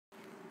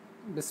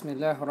بسم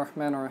الله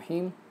الرحمن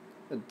الرحيم.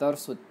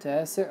 الدرس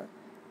التاسع,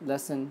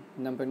 lesson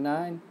number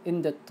 9,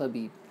 عند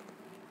الطبيب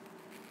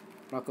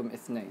رقم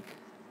 2,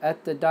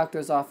 at the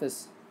doctor's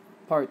office,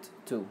 part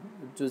 2,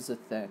 الجزء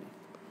الثاني.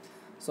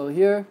 So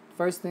here,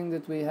 first thing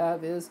that we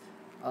have is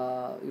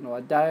a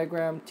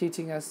diagram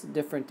teaching us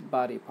different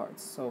body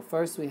parts. So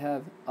first we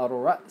have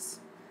al-ra's,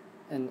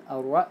 and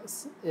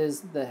al-ra's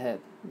is the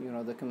head,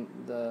 the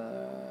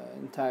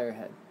entire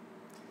head.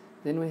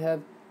 Then we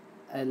have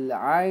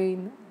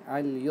al-ayn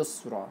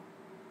al-yusra,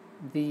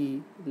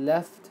 the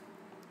left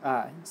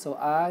eye. So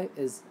eye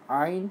is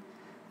ayn,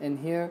 and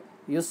here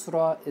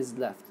yusra is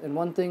left. And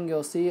one thing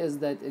you'll see is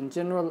that in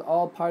general,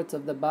 all parts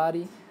of the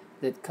body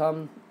that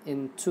come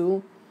in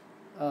twos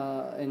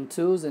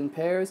and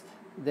pairs,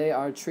 they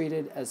are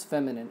treated as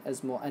feminine, as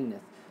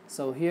mu'annith.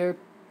 So here,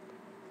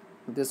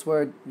 this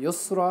word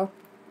yusra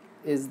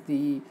is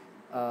the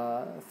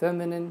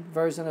feminine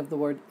version of the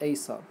word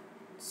aysar.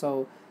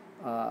 So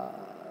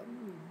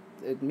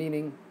it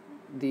meaning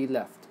the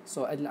left.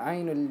 So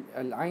al-ayn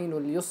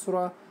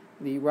al-yusra,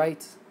 the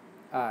right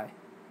eye.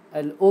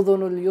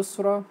 Al-udhun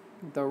al-yusra,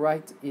 the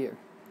right ear.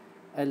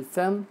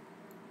 Al-fam,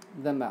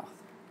 the mouth.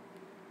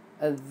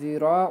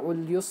 Al-dhira'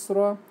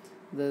 al-yusra,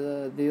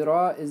 the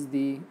dhira' is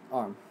the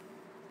arm.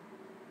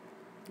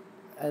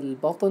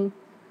 Al-batn,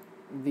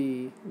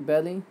 the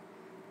belly.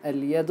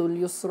 Al-yad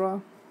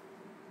al-yusra,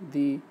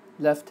 the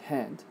left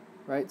hand,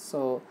 right?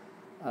 So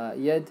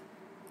yad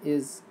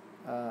is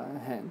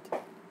hand.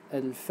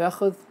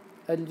 Al-fakhd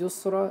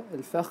al-yusra,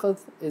 al-fakhd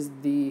is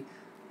the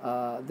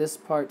this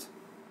part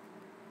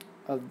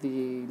of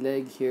the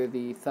leg here,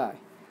 the thigh.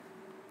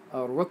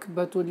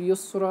 Al-rukbatu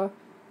al-yusra,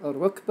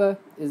 al-rukba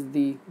is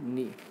the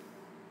knee.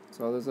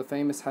 So there's a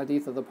famous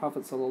hadith of the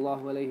Prophet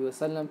sallallahu alaihi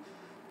wasallam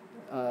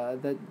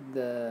that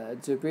the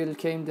Jibril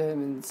came to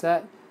him and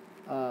said,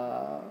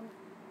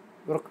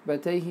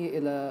 rukbatayhi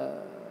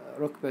ila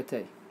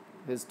rukbatay,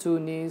 his two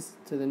knees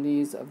to the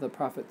knees of the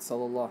Prophet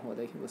sallallahu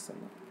alaihi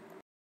wasallam.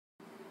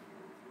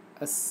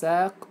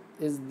 As-saq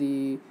is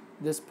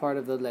this part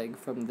of the leg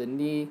from the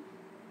knee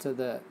to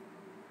the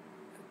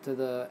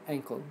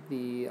ankle,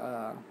 the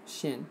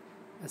shin.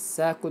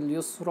 As-saq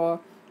al-yusra,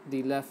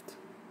 the left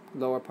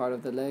lower part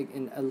of the leg.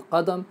 And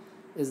al-qadam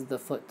is the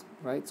foot,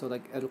 right? So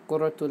like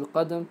al-qurratul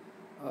qadam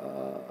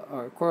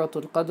or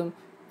qurratul qadam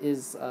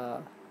is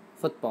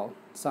football,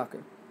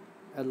 soccer.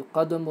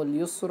 Al-qadam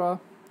al-yusra,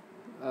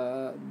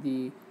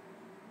 the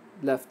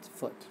left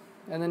foot.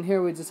 And then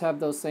here we just have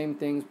those same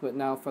things, but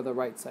now for the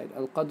right side.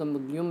 Al-qadam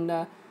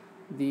al-yumna,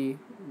 the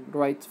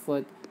right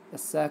foot.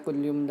 As-saq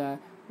al-yumna,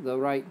 the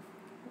right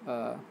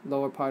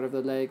lower part of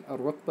the leg.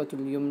 Al-rukbatu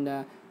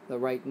al-yumna, the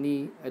right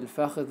knee.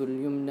 Al-fakhd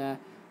al-yumna,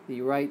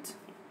 the right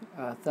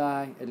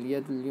thigh.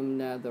 Al-yad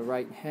al-yumna, the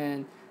right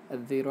hand.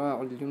 Al-dhira'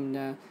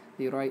 al-yumna,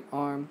 the right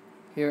arm.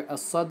 Here,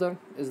 as-sadr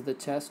is the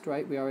chest,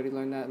 right? We already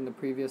learned that in the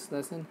previous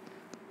lesson.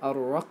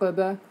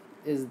 Al-raqaba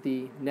is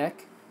the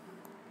neck,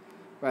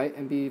 right?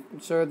 And be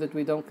sure that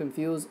we don't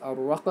confuse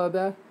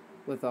al-raqaba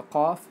with a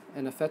qaf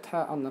and a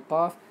fatha on the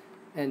qaf,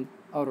 and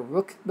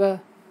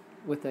al-rukba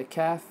with a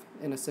kaf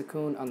and a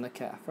sukoon on the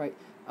kaf, right?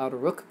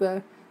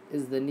 Al-rukba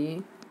is the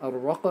knee,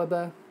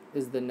 al-raqaba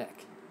is the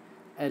neck.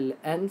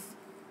 Al-anf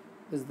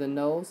is the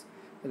nose,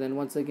 and then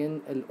once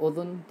again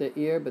al-udhun, the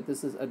ear, but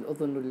this is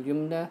al-udhun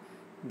al-yumna,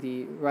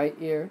 the right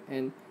ear,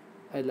 and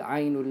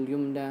al-ayn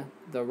al-yumna,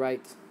 the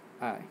right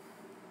eye.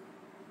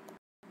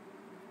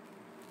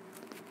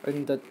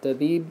 عند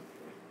الطبيب,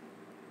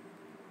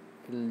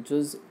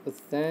 الجزء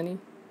الثاني,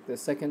 the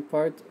second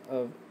part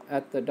of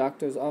at the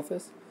doctor's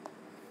office.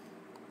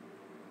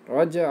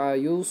 رجع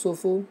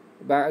يوسف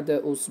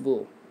بعد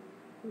أسبوع.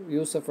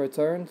 Yusuf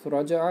returned,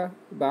 رجع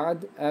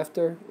بعد,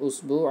 after,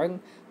 أسبوع,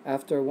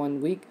 after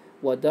 1 week.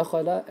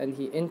 ودخل, and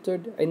he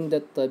entered, عند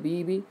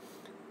الطبيب,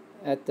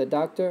 at the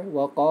doctor.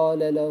 وقال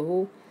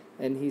له,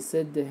 and he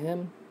said to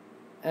him,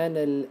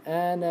 أنا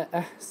الآن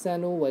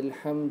أحسن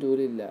والحمد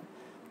لله,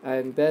 I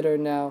am better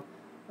now,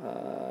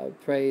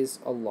 praise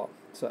Allah.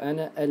 So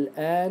أنا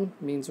الآن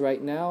means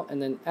right now,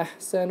 and then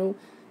أحسن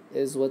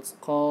is what's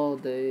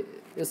called the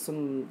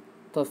ism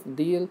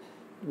tafdil,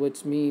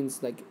 which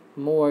means like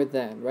more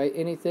than, right?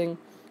 Anything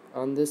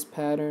on this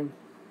pattern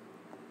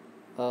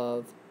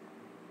of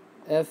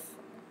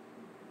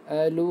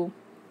af'alu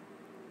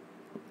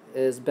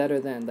is better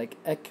than, like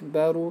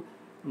akbaru,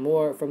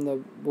 more from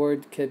the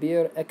word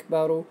kabir,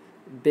 akbaru,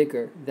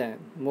 bigger than,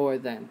 more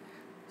than.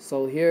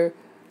 So here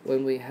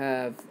when we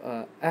have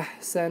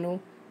ahsanu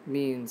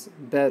means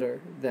better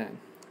than.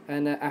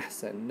 Ana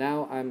ahsan,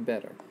 now I'm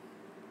better.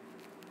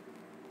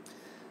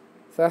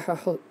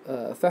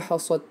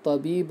 فحص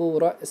الطبيب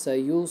رأس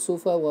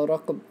يوسف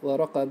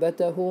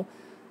ورقبته.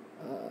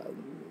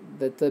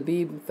 The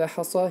tabib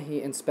فحص,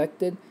 he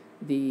inspected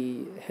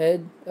the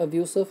head of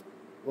Yusuf,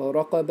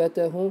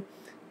 ورقبته,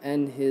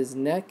 and his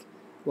neck,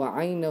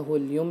 وعينه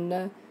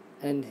اليمنى,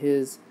 and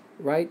his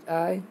right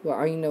eye,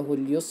 وعينه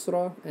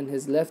اليسرى, and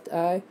his left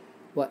eye,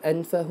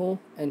 وأنفه,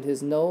 and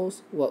his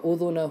nose,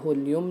 وأذنه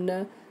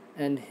اليمنى,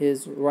 and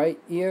his right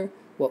ear,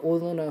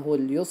 وأذنه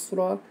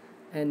اليسرى,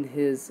 and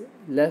his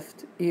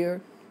left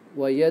ear,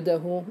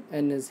 ويده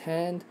and his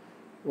hand,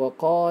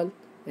 وقال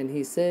and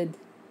he said,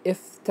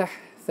 افتح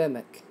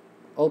فمك,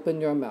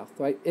 open your mouth,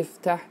 right?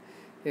 افتح,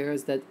 here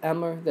is that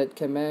amr, that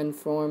command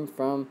form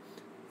from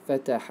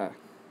فتح.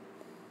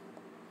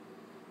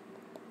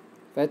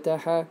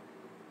 فتح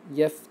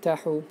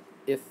يفتح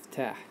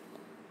افتح.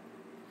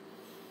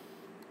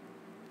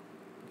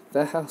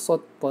 فحص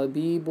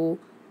الطبيب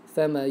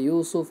فم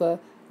يوسف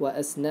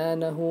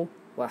وأسنانه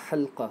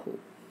وحلقه.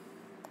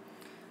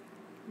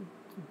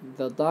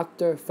 The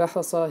doctor,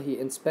 فحص, he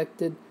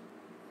inspected,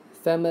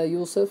 فم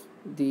يوسف,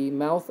 the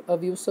mouth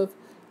of Yusuf,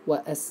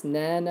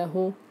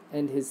 وأسنانه,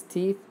 and his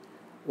teeth,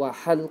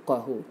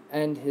 وحلقه,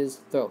 and his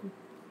throat.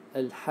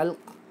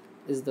 الحلق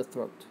is the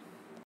throat.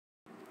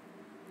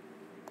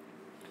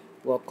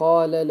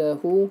 وقال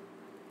له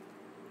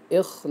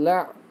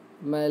اخلع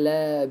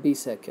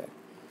ملابسك.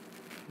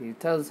 He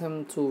tells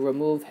him to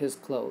remove his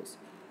clothes.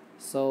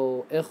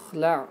 So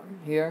اخلع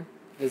here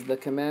is the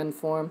command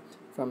form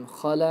from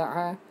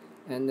خلع,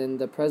 and then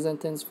the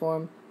present tense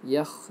form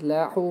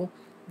يخلع,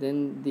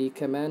 then the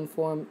command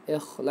form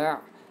اخلع,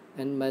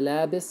 and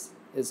malabis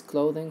is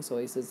clothing, so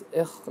he says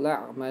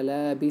اخلع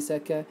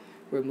ملابسك,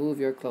 remove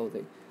your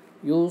clothing.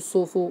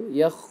 يوسف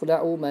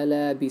يخلع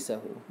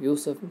ملابسه,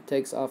 Yusuf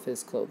takes off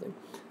his clothing.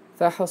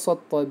 فحص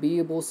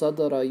الطبيب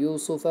صدر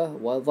يوسف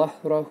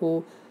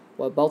وظهره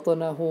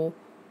وبطنه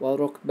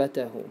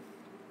وركبته.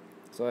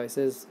 So he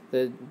says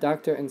the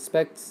doctor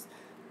inspects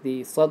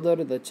the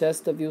sadr, the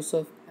chest of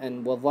Yusuf,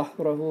 and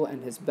وظهره,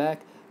 and his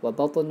back,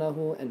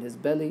 وبطنه, and his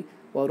belly,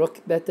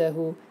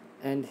 وركبته,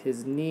 and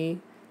his knee,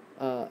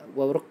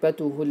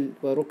 وركبته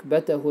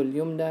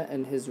اليمنى,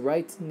 and his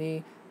right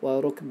knee,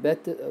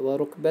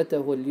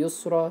 وركبته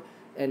اليسرى,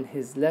 and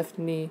his left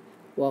knee,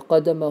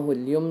 وقدمه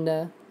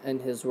اليمنى,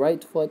 and his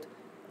right foot,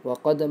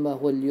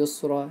 وقدمه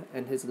اليسرى,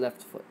 and his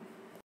left foot.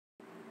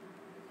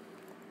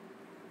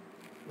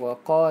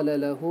 وقال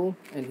له,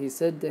 and he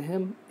said to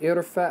him,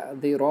 ارفع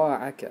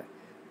ذراعك,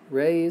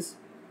 raise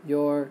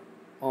your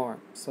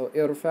arm. So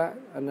ارفع,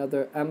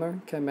 another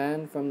amr,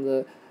 command from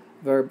the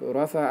verb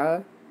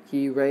رفع,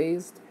 he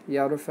raised,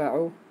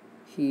 يرفع,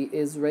 he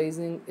is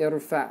raising,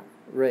 ارفع,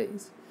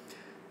 raise.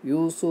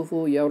 يوسف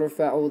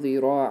يرفع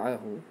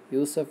ذراعه,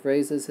 Yusuf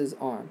raises his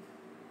arm.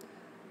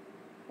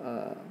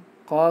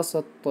 قاس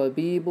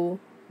الطبيب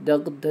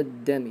ضغط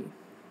الدم.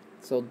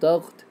 So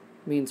ضغط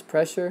means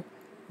pressure,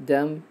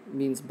 dam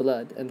means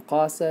blood, and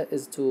قاس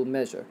is to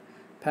measure.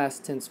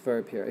 Past tense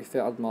verb here, a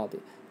فعل ماضي.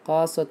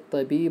 قاس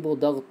الطبيب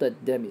ضغط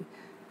الدم.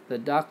 The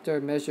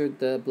doctor measured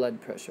the blood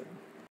pressure.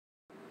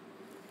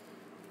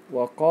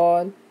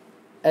 وقال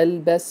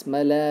ألبس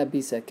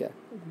ملابسك,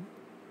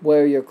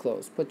 wear your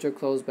clothes, put your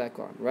clothes back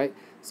on, right?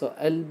 So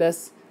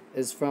ألبس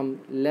is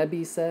from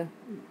لبس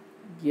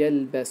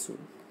يلبس.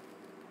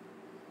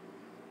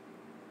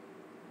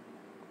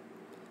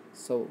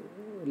 So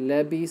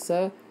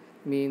لبس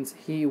means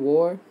he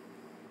wore,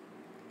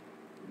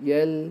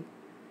 يلبس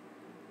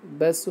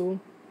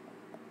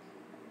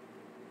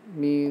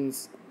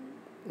means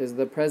is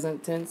the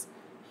present tense,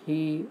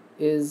 he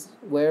is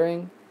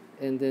wearing,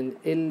 and then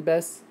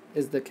ilbas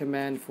is the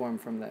command form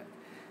from that.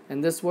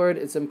 And this word,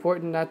 it's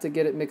important not to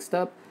get it mixed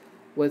up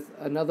with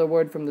another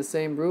word from the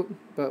same root,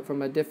 but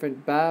from a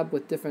different bab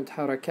with different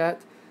harakat,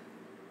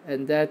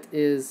 and that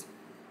is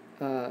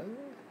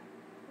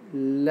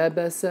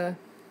labasa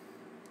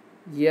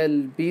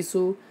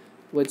yalbisu,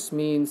 which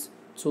means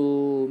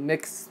to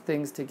mix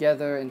things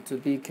together and to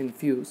be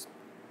confused.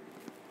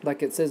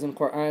 Like it says in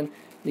Quran,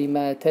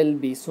 لِمَا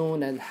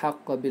تَلْبِسُونَ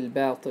الْحَقَّ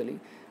بِالْبَاطِلِ.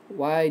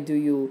 Why do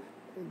you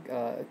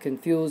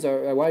confuse,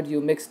 or why do you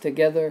mix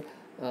together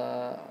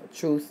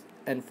truth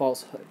and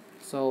falsehood?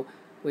 So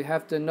we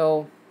have to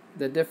know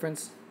the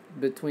difference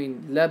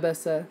between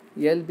labasa,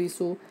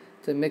 yalbisu,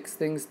 to mix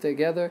things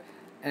together,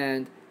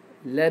 and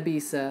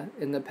labisa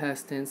in the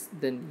past tense,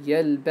 then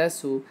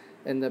yalbasu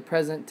in the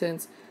present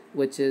tense,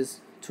 which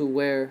is to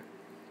wear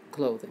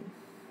clothing.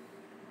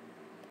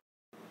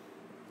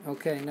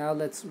 Okay, now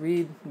let's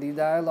read the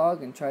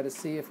dialogue and try to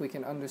see if we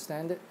can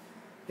understand it.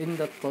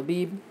 عند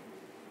الطبيب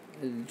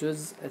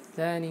الجزء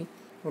الثاني.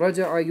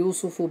 رجع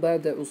يوسف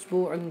بعد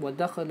أسبوع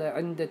ودخل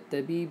عند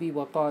الطبيب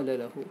وقال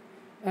له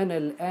أنا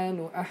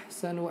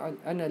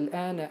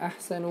الآن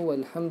أحسن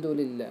والحمد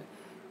لله.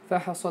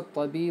 فحص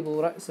الطبيب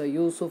رأس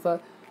يوسف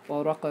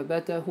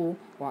ورقبته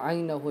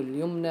وعينه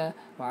اليمنى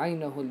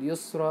وعينه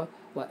اليسرى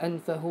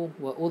وأنفه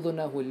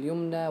وأذنه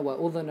اليمنى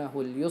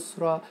وأذنه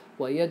اليسرى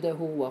ويده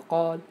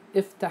وقال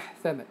افتح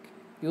فمك.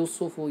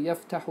 يوسف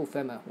يفتح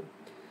فمه.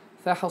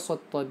 فحص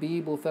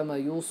الطبيب فم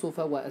يوسف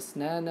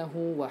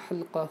وأسنانه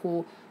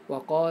وحلقه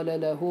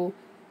وقال له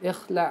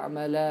اخلع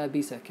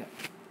ملابسك.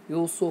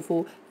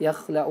 يوسف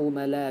يخلع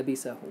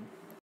ملابسه.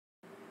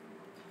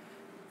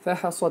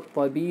 فحص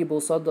الطبيب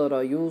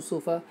صدر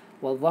يوسف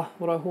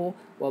وظهره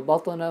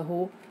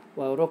وبطنه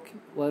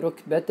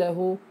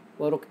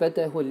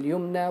وركبته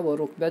اليمنى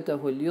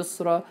وركبته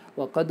اليسرى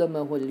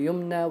وقدمه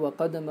اليمنى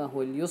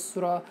وقدمه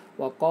اليسرى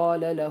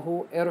وقال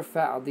له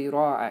ارفع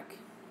ذراعك.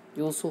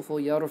 يوسف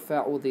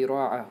يرفع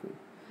ذراعه.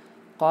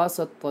 قاس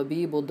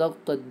الطبيب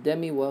ضغط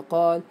الدم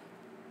وقال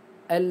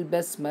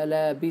ألبس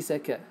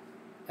ملابسك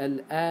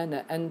الآن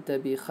أنت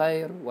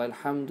بخير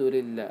والحمد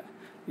لله.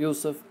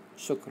 Yusuf,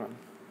 shukran.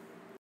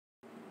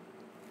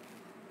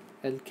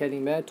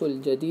 الكلمات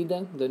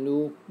الجديدة, the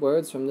new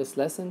words from this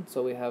lesson.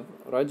 So we have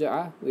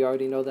رجع, we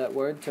already know that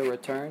word, to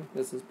return.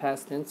 This is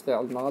past tense,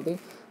 فعل ماضي,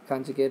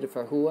 conjugated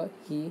for هو,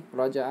 he,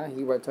 رجع,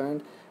 he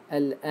returned.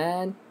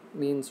 الآن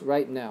means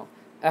right now.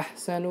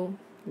 أحسن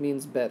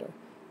means better.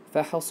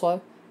 فحص,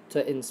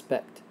 to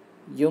inspect.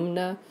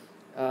 يمنى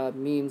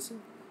means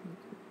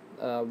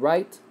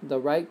right, the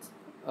right,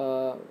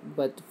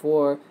 but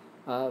for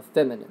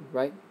feminine,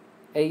 right?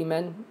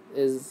 Amen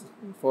is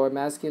for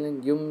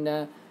masculine,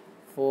 yumna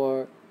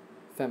for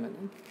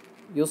feminine.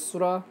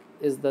 Yusra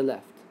is the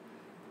left.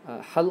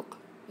 Halq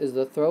is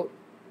the throat.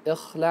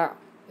 Ikhla'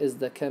 is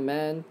the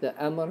command, the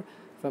amr,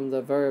 from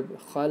the verb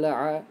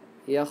khala'a,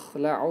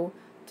 yakhla'u,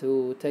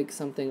 to take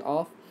something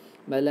off.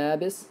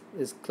 Malabis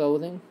is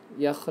clothing.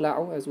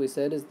 Yakhla'u, as we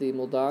said, is the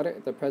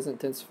mudari', the present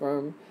tense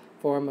form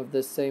of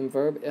this same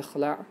verb,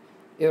 ikhla'.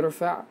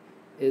 Irfa'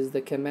 is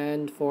the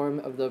command form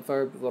of the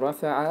verb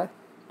rafa'a,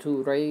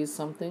 to raise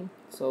something.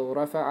 So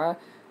rafa'a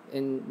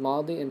in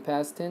madi, in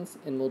past tense,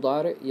 in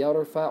mudari'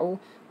 yarfa'u,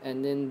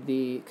 and then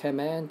the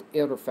command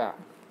irfa'.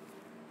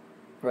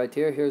 Right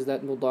here, here's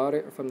that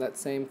mudari' from that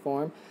same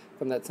form,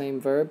 from that same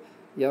verb,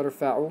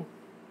 yarfa'u.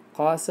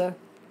 Qasa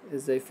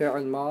is a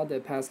fi'al mad, a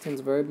past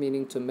tense verb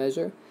meaning to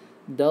measure.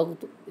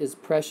 Dagd is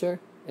pressure,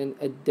 and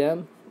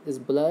ad-dam is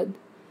blood.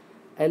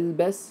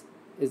 Albas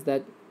is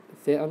that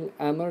fi'al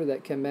amr,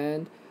 that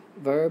command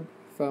verb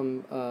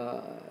from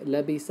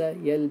labisa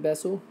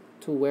yalbasu,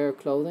 to wear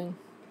clothing.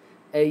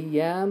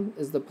 Ayyam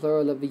is the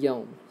plural of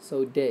yawm,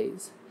 so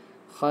days.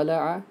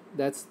 Khala'a,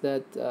 that's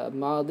that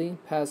madi,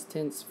 past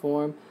tense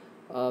form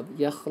of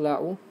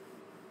yakhla'u,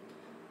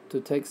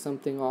 to take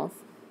something off.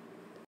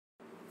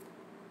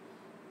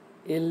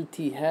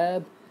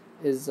 Iltihab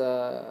is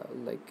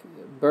like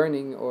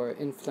burning or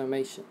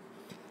inflammation.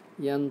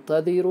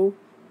 Yantadiru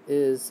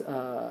is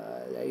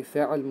a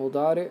fi'al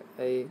mudari',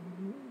 a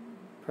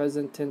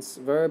present tense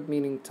verb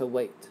meaning to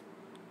wait.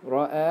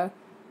 Ra'a,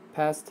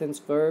 past tense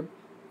verb,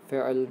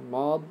 fi'al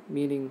mad,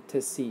 meaning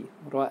to see.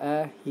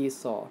 Ra'a, he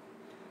saw.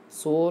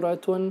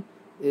 Suratun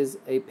is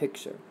a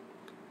picture.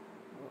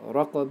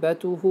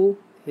 Raqabatuhu,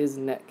 his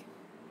neck.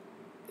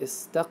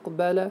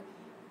 Istaqbala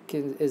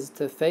is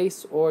to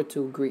face or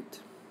to greet.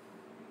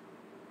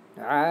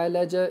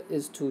 Alaja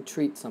is to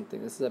treat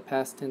something. This is a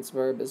past tense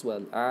verb as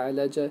well.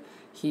 Alaja,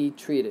 he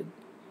treated.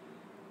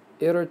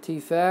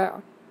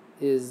 Irtifa'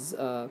 is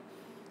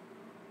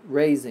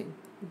raising.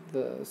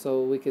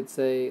 So we could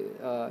say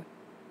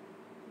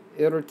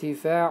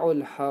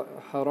irtifa'ul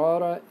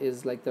harara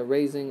is like the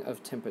raising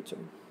of temperature.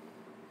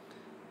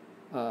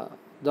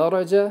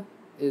 Daraja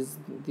is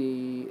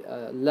the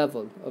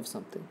level of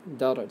something.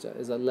 Daraja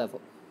is a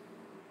level.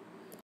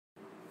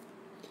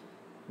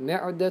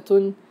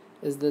 Mi'datun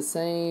is the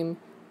same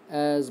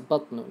as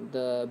batnun,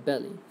 the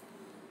belly.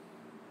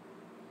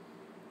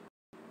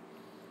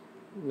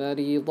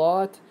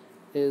 Maridat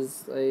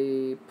is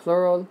a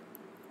plural,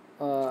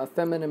 a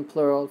feminine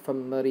plural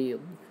from marid.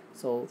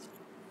 So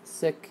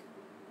sick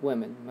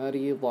women,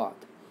 maridat.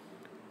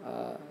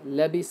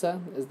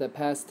 Labisa is the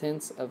past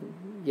tense of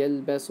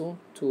yalbasu,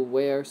 to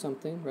wear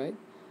something, right?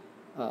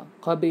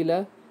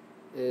 Qabila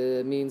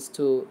means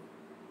to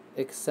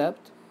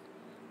accept.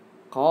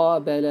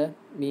 Qabala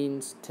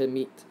means to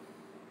meet.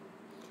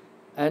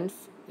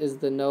 Anf is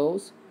the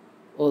nose.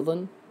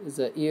 Udhun is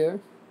the ear.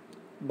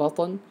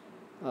 Batan,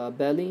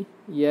 belly.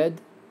 Yad,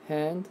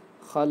 hand.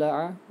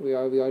 Khala'a, we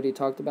already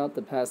talked about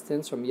the past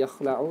tense from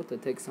yakhla'u, to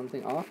take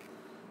something off.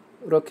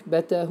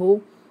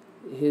 Rukbatahu,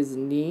 his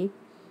knee.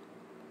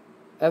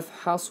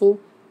 Afhasu,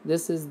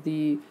 this is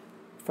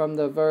from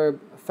the verb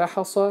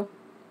fahasa,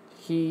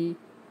 he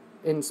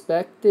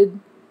inspected.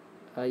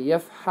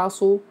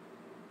 Yafhasu,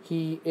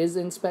 he is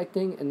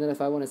inspecting. And then if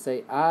I want to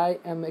say I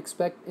am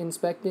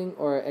inspecting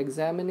or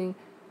examining,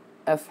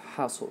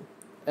 afhasu,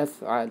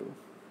 af'alu.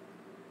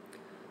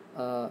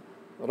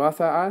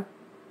 Rafa'a,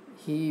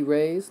 he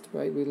raised,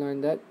 right? We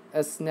learned that.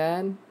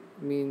 Asnan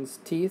means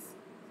teeth,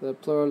 the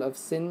plural of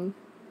sin.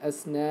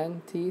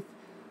 Asnan, teeth.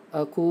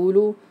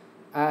 Aqulu,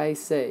 I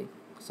say.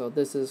 So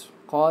this is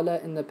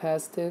qala in the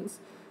past tense.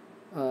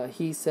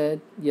 He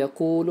said.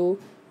 Yaqulu,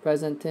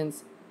 present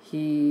tense.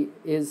 He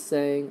is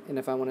saying. And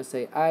if I want to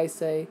say I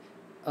say,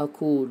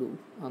 aqulu,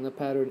 on the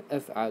pattern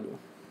af'alu.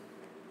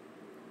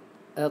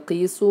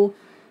 Aqisu,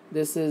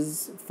 this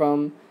is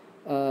from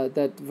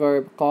that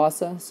verb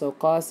qasa. So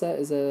qasa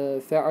is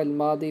a fa'al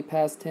madi,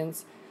 past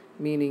tense,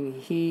 meaning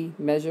he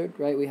measured,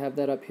 right? We have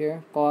that up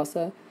here.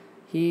 Qasa,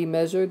 he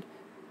measured.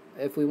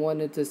 If we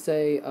wanted to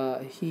say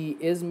he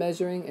is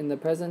measuring in the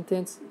present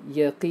tense,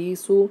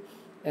 yaqisu.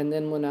 And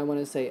then when I want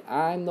to say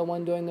I'm the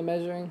one doing the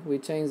measuring, we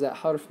change that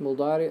harf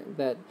mudari,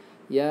 that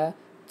ya,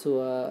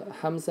 to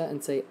hamza,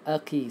 and say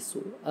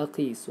aqisu,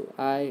 aqisu,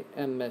 I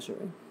am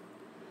measuring.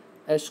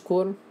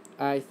 Ashkur,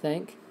 I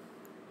thank.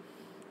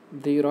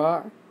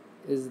 Dira'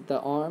 is the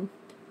arm.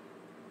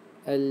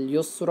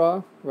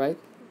 Al-Yusra, right,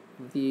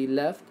 the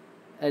left.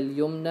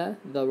 Al-Yumna,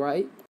 the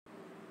right.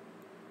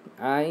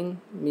 Ain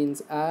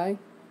means eye.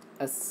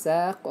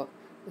 As-Saq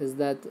is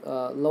that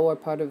lower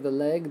part of the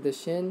leg, the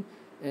shin.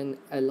 And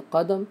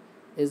Al-Qadam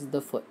is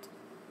the foot.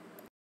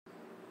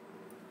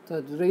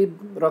 تدريب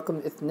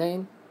رقم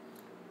 2.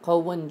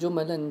 كون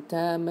جملا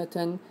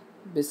تامة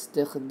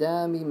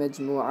باستخدام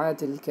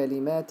مجموعات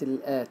الكلمات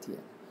الآتية.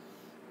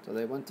 So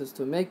they want us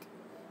to make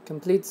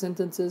complete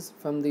sentences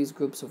from these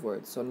groups of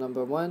words. So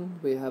number 1,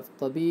 we have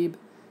طبيب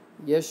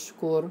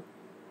يشكر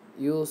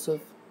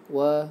يوسف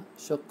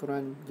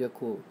وشكرا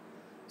يقول.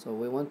 So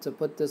we want to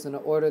put this in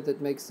an order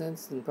that makes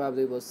sense, and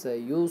probably we'll say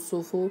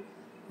يوسف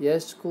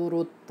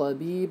يشكر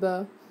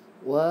الطبيب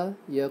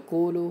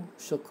ويقول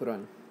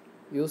شكرا.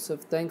 Yusuf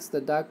thanks the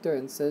doctor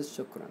and says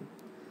shukran.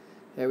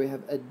 Here we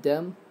have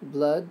الدم,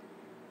 blood.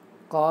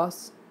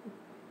 قاس,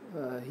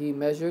 he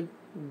measured.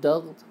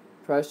 ضغط,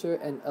 pressure.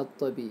 And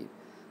الطبيب.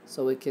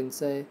 So we can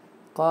say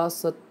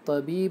قاس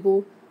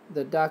الطبيب,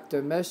 the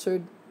doctor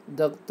measured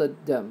ضغط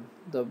الدم,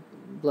 the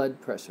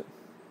blood pressure.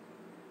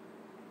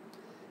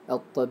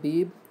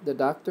 الطبيب, the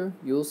doctor.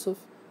 Yusuf.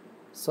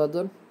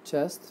 صدر,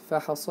 chest.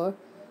 فحص,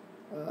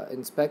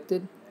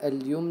 inspected.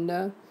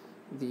 اليمنى,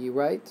 the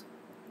right.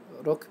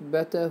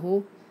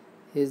 ركبته,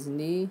 his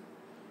knee.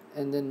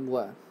 And then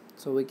wa.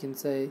 So we can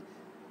say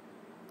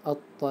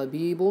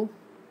الطبيب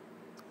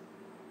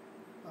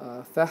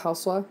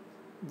فحص,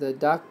 the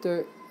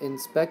doctor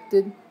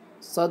inspected.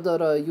 صدر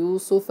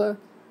يوسف,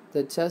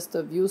 the chest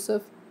of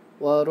Yusuf.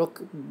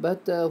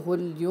 وركبته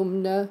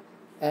اليمنى,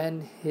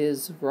 and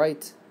his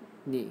right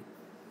knee.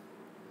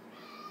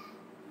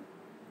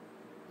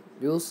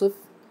 Yusuf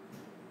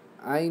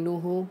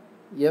عينه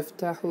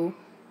يفتح,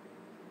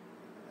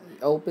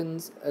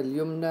 opens.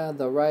 اليمنى,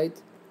 the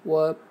right.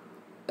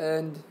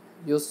 And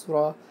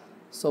يسرى.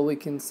 So we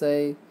can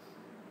say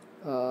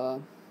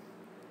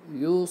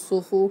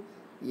يوسف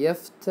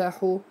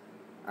يفتح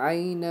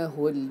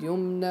عينه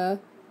اليمنى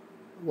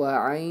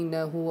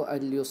وعينه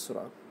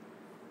اليسرى.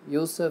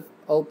 Yusuf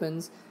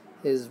opens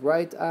his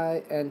right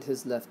eye and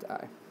his left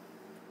eye.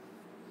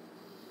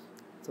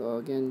 So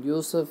again,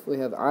 Yusuf, we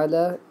have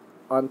ala,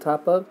 on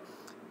top of.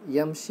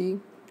 Yamshi,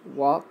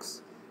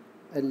 walks.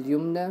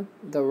 Al-Yumna,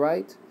 the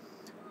right.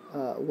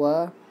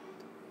 Wa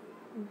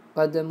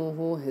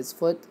qadamuhu, his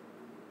foot.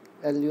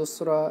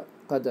 Al-Yusra,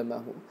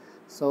 qadamahu.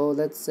 So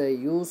let's say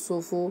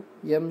Yusufu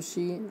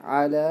yamshi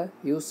ala,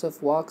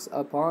 Yusuf walks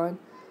upon.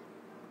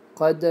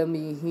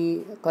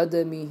 qadamihi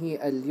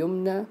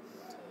al-yumna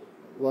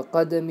wa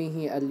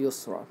qadamihi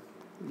al-yusra.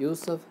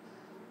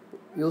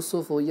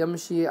 Yusufu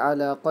yamshi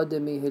ala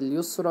qadamihi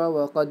al-yusra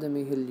wa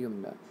qadamihi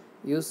al-yumna.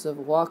 Yusuf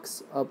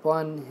walks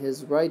upon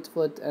his right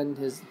foot and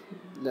his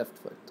left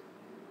foot.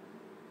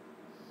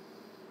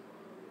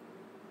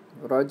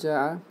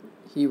 Raja'a,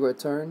 he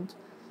returned.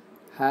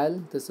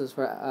 Hal, this is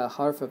for a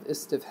harf of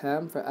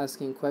istifham, for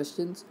asking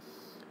questions.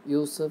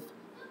 Yusuf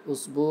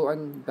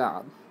usbu'an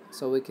ba'd.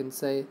 So we can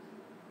say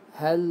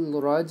هل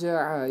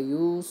رجع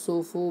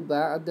يوسف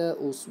بعد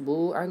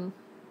أسبوع?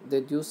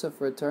 Did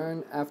Yusuf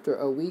return after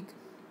a week?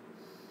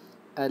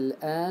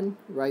 الآن,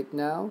 right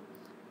now.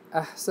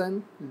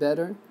 أحسن,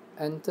 better.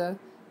 أنت,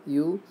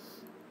 you.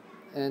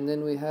 And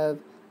then we have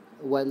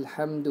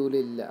والحمد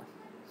لله.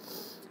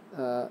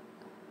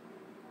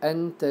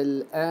 أنت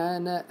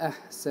الآن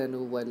أحسن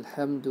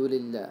والحمد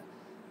لله.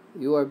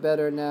 You are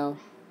better now.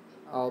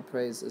 All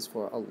praise is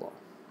for Allah.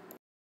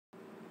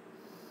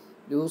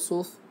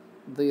 يوسف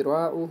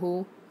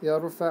ذراعه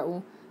يرفع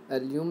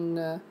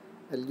اليمنى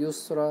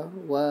اليسرى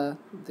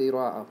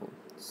وذراعه.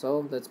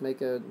 So let's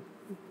make a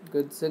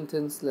good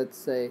sentence. Let's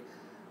say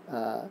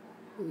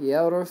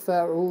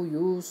يرفع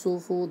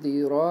يوسف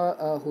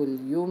ذراعه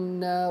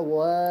اليمنى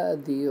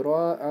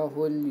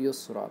وذراعه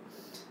اليسرى.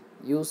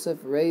 Yusuf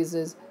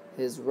raises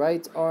his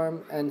right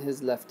arm and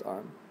his left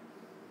arm.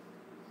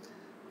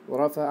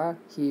 ورفع,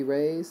 he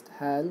raised.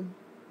 هل,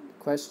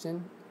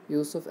 question.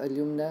 يوسف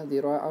اليمنى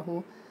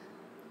ذراعه.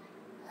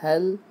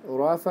 هل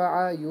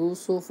رفع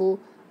يوسف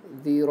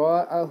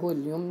ذراعه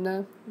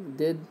اليمنى?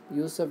 Did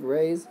Yusuf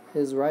raise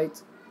his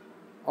right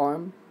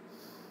arm?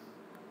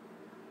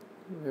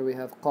 Here we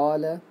have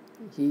قال,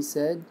 he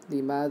said.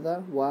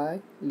 لماذا,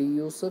 why.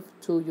 ليوسف,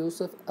 to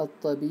Yusuf.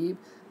 الطبيب,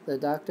 the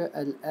doctor.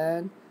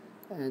 الآن,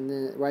 and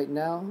then right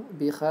now.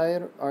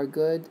 بخير, are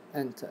good.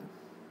 أنت.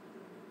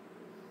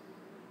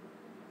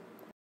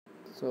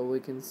 So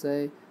we can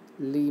say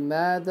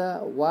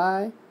لماذا,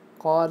 why.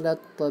 قال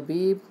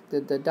الطبيب,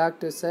 did the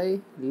doctor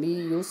say.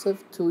 لي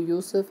يوسف, to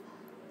Yusuf.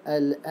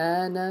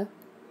 الآن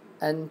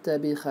أنت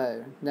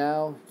بخير,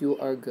 now you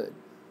are good.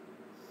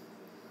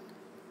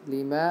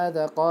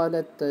 لماذا قال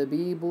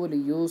الطبيب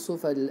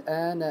ليوسف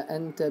الآن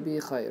أنت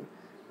بخير?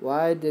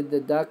 Why did the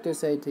doctor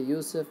say to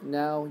Yusuf,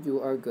 now you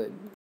are good?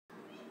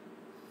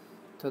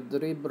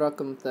 تدريب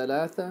رقم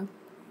 3.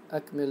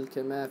 أكمل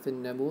كما في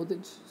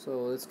النموذج.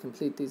 So let's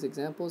complete these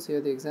examples. Here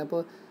the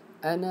example.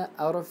 أنا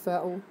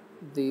أرفع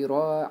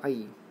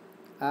ذراعي.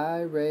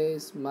 I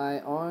raise my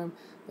arm.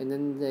 And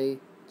then they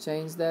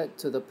change that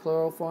to the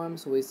plural form.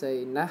 So we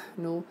say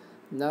نحن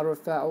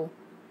نرفع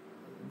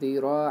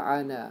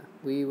ذراعنا.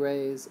 We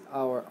raise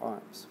our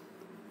arms.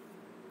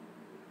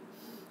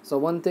 So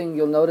one thing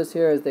you'll notice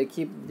here is they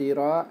keep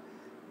dhira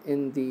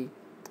in the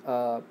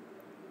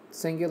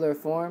singular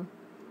form,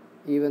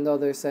 even though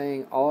they're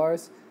saying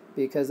ours,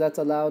 because that's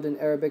allowed in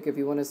Arabic. If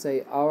you want to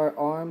say our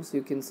arms,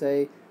 you can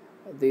say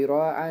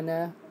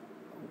dhira'ana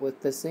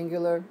with the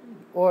singular,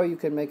 or you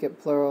can make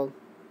it plural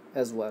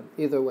as well.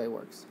 Either way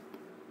works.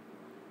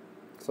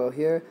 So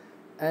here,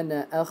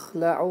 ana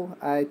akhla'u,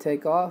 I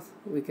take off.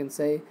 We can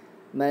say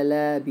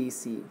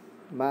malabisi,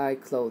 my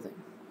clothing.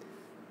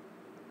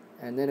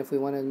 And then if we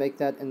want to make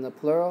that in the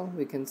plural,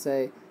 we can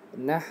say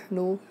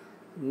nahnu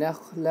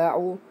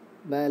nakhla'u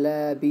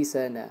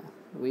malabisana.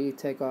 We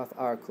take off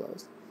our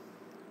clothes.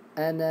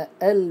 Ana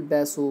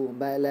albasu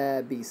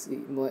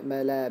malabisi.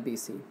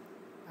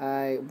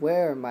 I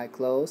wear my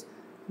clothes.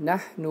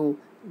 Nahnu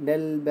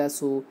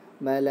nalbasu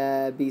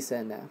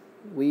malabisana.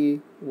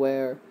 We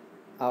wear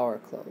our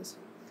clothes.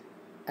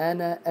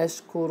 Ana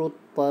ashkuru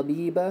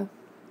tabiba.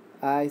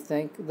 I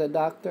thank the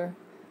doctor.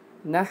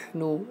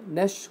 نحن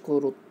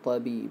نشكر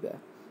الطبيب.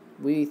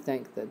 We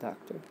thank the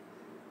doctor.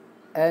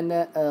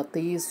 أنا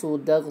أقيس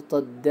ضغط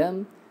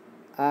الدم.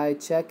 I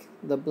check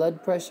the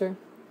blood pressure.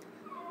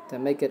 To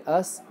make it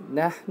us,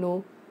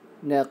 نحن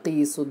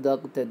نقيس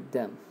ضغط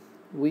الدم.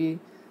 We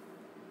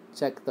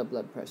check the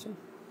blood pressure.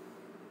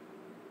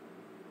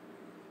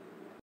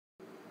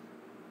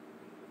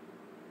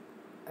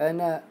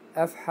 أنا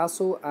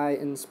أفحص, I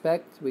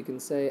inspect. We can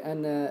say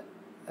أنا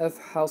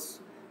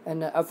أفحص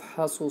أنا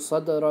أفحص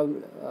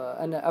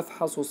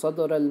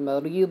صدر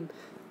المريض.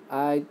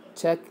 I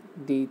check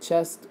the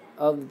chest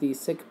of the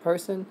sick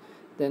person.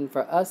 Then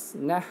for us,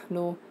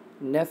 نحن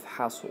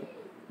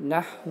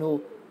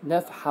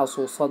نفحص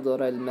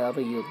صدر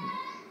المريض.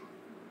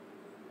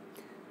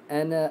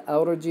 أنا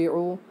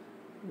أرجع,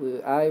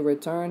 I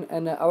return.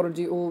 أنا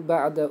أرجع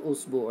بعد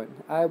أسبوع.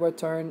 I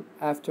return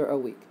after a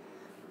week.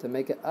 To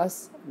make it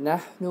us,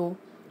 نحن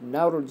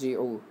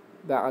نرجع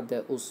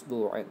بعد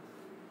أسبوع.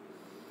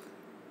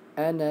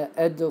 أنا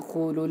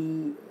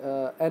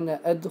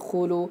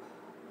أدخل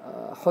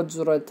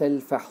حجرة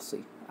الفحص.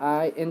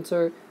 I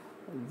enter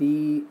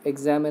the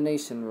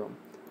examination room.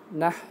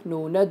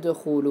 نحن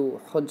ندخل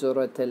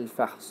حجرة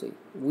الفحص.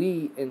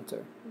 We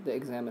enter the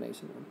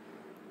examination room.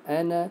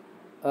 أنا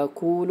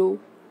أقول,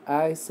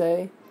 I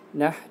say.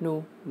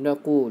 نحن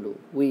نقول,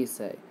 we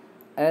say.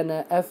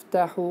 أنا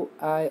أفتح,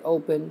 I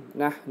open.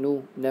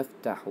 نحن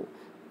نفتح.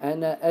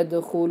 أنا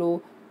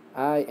أدخل,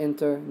 I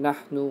enter.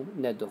 نحن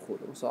ندخل.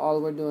 So all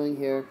we're doing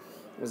here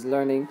is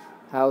learning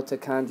how to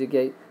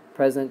conjugate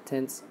present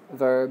tense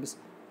verbs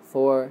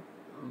for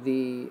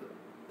the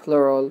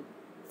plural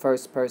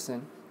first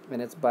person,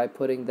 and it's by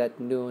putting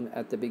that noon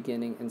at the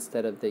beginning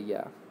instead of the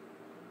ya.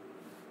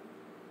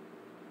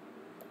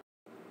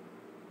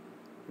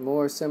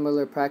 More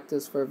similar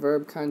practice for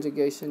verb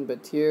conjugation,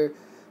 but here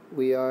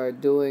we are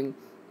going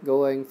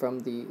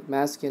from the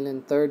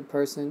masculine third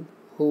person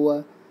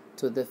huwa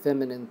to the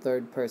feminine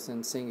third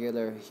person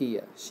singular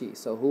hiya, she.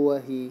 So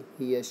huwa, he,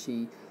 hiya,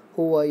 she.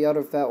 Huwa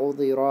yarfa'u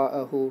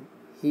dhira'ahu,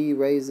 he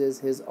raises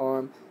his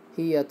arm.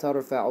 Hiya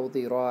tarfa'u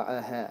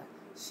dhira'aha,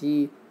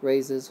 she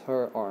raises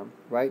her arm,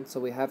 right? So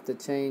we have to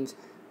change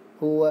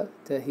huwa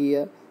to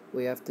hiya.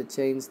 We have to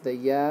change the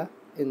ya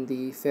in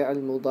the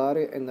fi'l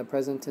mudari, in the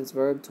present tense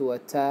verb, to a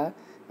ta,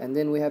 and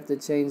then we have to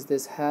change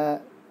this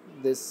ha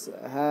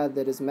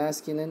that is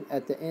masculine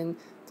at the end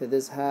to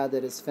this ha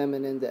that is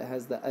feminine that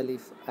has the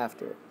alif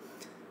after it.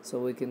 So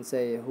we can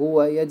say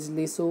huwa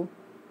yajlisu,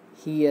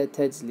 hiya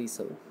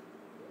tajlisu,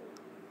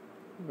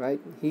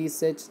 right? He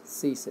sits,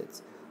 she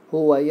sits.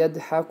 Huwa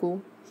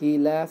yadhaku, he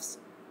laughs.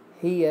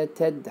 Hiya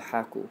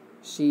tadhaku,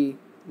 she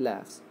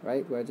laughs,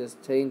 right? We're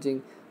just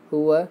changing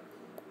huwa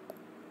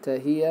to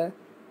hiya,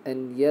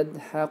 and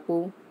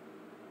yadhaku,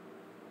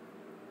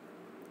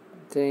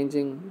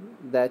 changing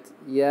that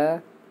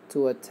ya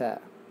to a ta.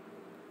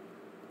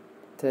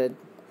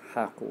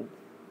 Tadhaku.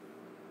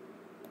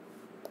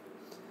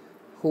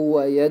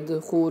 Huwa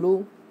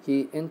yadkhulu,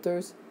 he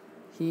enters.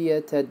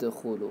 Hiya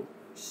tadkhulu,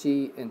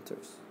 she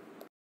enters.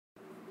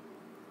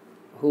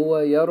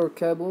 Huwa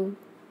yarkabu,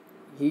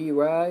 he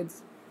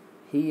rides.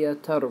 Hiya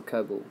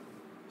tarkabu,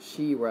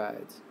 she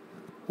rides.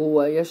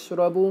 Huwa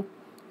yashrabu,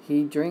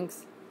 he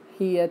drinks.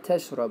 Hiya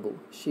tashrabu,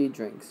 she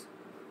drinks.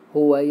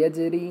 Huwa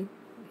yajri,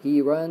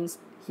 he runs.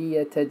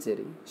 Hiya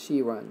tajri,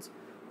 she runs.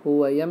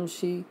 Huwa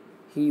yamshi,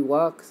 he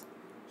walks.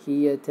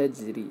 Hiya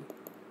tajri,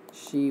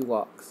 she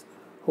walks.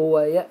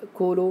 Huwa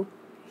ya'kulu,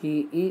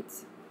 he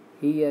eats.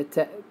 Hiya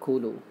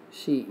ta'kulu,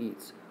 she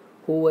eats.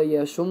 Huwa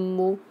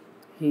yashummu,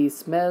 he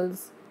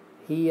smells.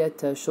 Hiya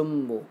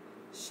tashummu,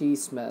 she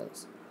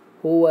smells.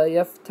 Huwa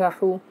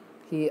yaftahu,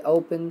 he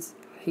opens.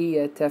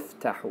 Hiya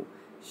taftahu,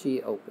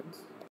 she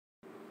opens.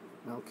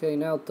 Okay,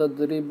 now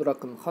tadrib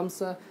raqam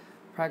 5,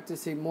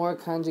 practicing more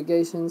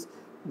conjugations.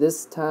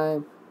 This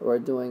time we're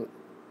doing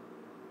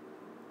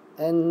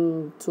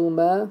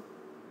antuma,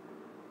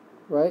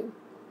 right?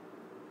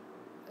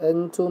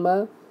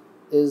 Antuma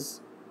is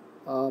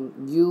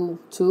you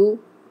two,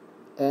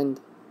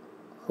 and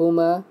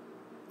huma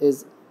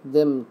is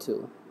them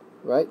two,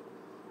 right?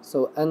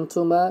 So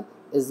antuma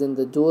is in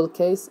the dual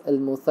case,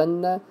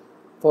 al-muthanna,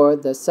 for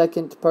the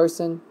second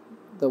person,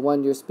 the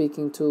one you're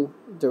speaking to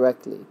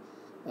directly.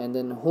 And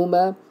then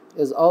huma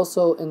is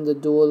also in the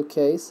dual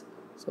case.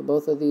 So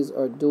both of these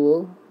are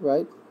dual,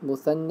 right?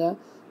 Muthanna,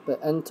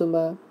 but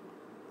antuma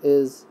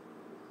is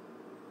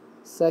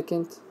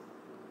second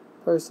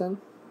person,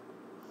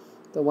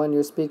 the one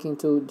you're speaking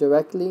to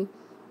directly,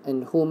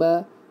 and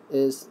huma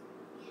is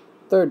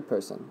third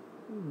person,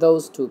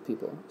 those two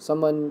people,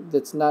 someone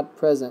that's not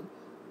present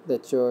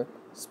that you're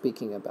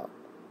speaking about.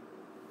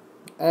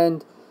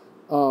 And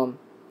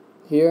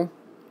here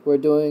we're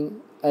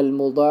doing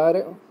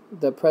al-mudari',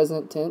 the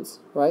present tense,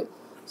 right?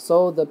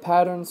 So the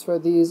patterns for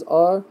these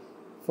are,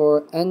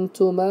 for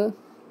antuma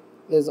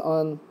is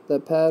on the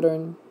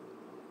pattern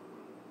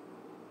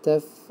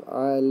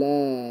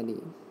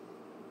taf'alani,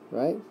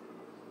 right?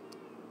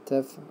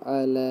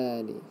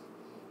 Taf'alani.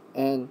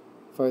 And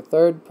for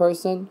third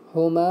person,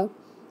 huma,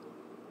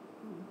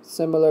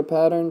 similar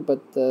pattern,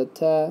 but the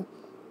ta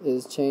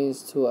is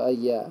changed to a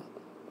ya.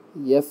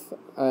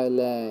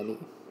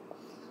 Yaf'alani.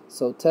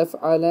 So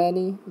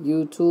taf'alani,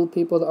 you two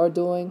people are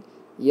doing.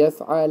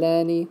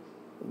 Yaf'alani,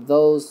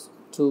 those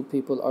two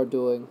people are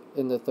doing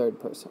in the third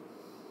person.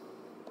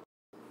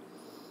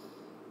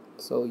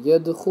 So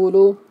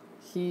yadkhulu,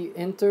 he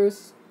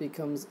enters,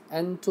 becomes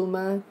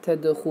antuma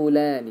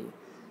tadkhulani,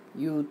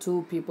 you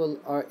two people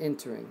are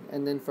entering.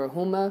 And then for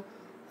huma,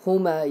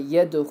 huma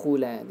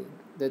yadkhulani,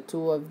 the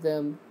two of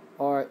them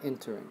are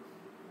entering.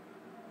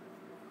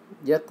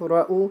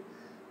 Yaqra'u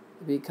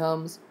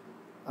becomes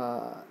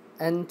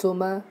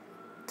antuma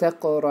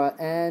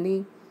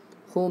taqra'ani,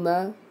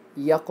 huma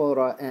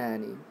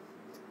yaqra'ani,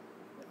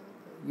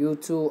 you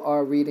two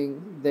are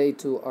reading, they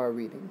two are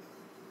reading.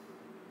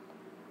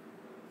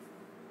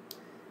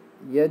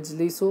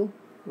 Yajlisu,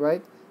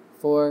 right?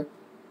 For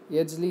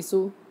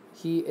yajlisu,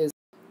 he is.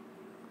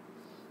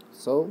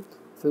 So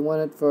if we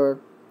want it for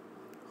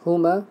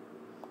huma,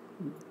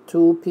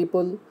 two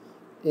people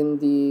in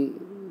the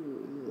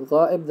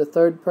ghaib, the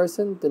third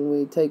person, then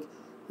we take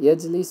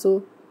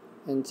yajlisu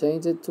and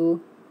change it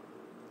to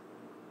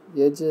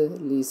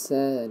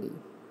yajlisani.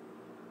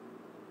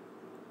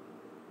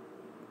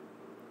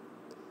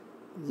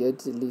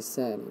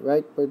 Yajlisani,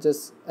 right? We're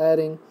just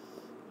adding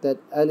that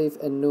alif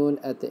and noon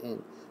at the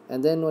end.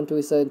 And then when we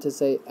decide to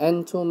say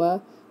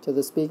antuma to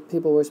the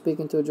people we're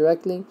speaking to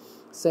directly,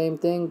 same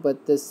thing,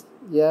 but this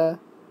ya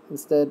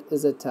instead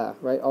is a ta,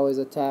 right? Always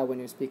a ta when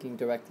you're speaking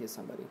directly to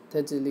somebody.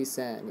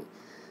 Tajlisani.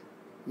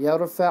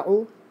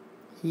 Yarfa'u,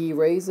 he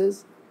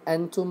raises.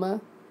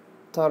 Antuma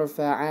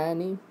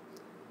tarfa'ani,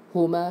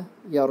 huma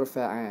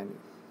yarfa'ani.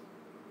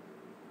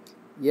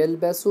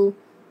 Yalbasu,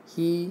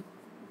 he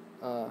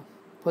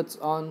puts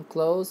on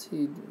clothes,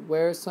 he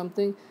wears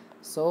something.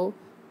 So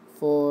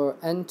for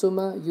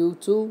antuma, you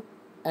two,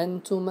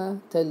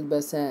 antuma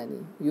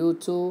talbasani, you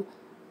two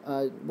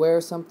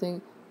wear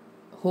something.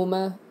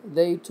 Huma,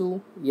 they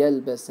two,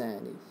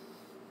 yalbasani.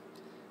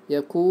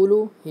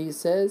 Yakulu, he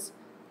says.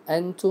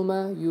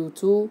 Antuma, you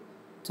two,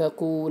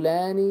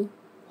 taqulani,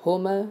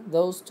 huma,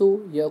 those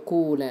two,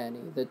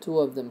 yakulani, the two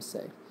of them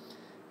say.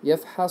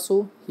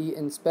 Yafhasu, he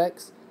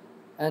inspects.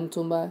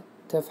 Antuma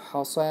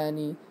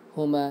tafhasani,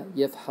 huma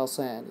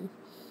yafhasani.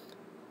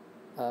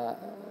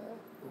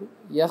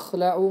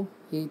 Yakhla'u,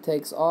 he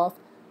takes off.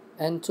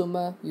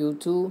 Antuma, you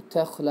two,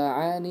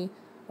 takhla'ani,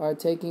 are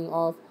taking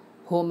off.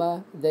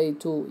 Huma, they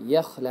two,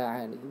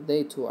 yakhla'ani,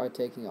 they two are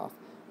taking off.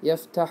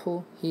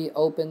 Yaftahu, he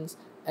opens.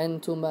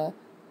 Antuma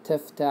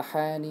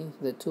taftahani,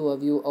 the two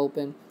of you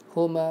open.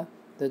 Huma,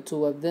 the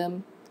two of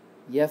them,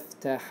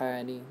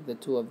 yaftahani, the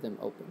two of them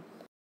open.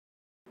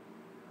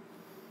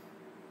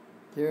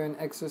 Here in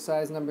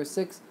exercise number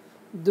 6,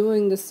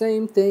 doing the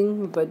same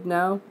thing, but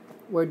now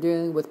we're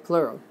dealing with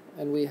plural.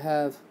 And we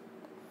have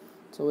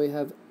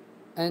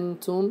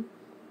antum,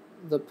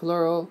 the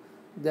plural,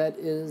 that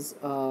is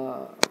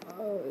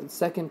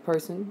second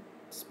person,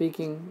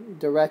 speaking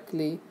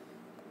directly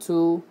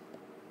to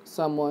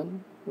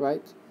someone,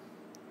 right?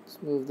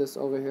 Let's move this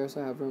over here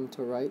so I have room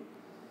to write.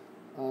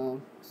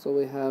 So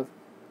we have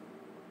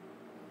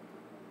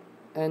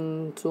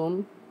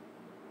antum,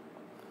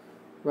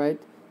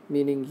 right?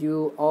 Meaning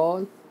you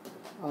all.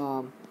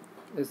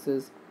 This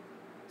is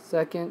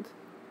second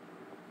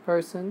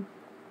person,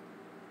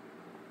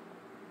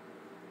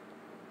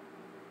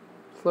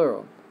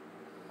 plural.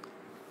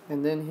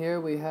 And then here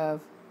we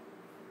have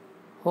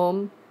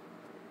hum,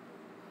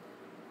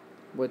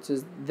 which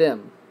is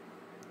them,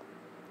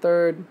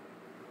 third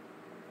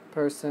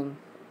person,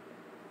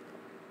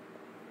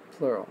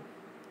 plural,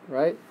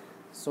 right?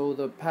 So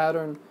the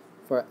pattern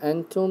for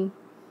antum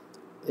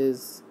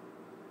is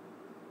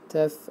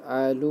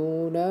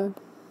taf'aluna,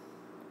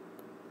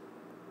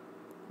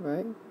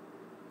 right?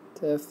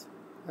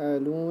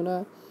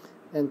 Taf'aluna.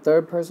 And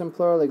third person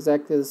plural,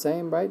 exactly the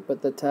same, right?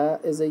 But the ta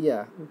is a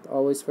ya.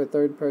 Always for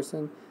third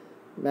person,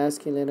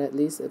 masculine at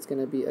least, it's going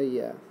to be a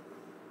ya.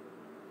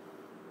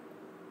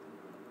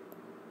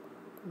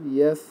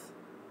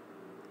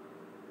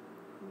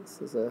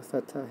 This is a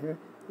fatha here.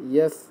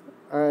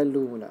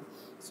 يفعلون.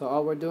 So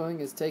all we're doing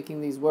is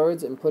taking these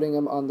words and putting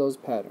them on those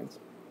patterns.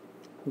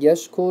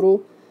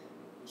 يشكر,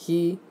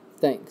 he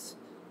thanks.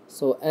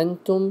 So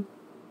أنتم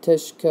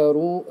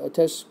تشكرون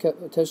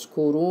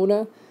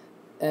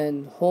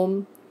and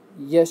هم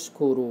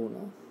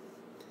يشكرون.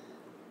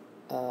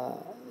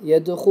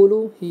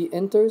 يدخل, he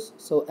enters.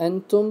 So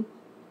أنتم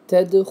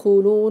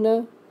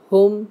تدخلون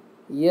هم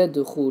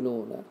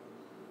يدخلون.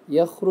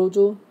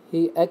 يخرج,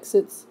 he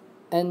exits.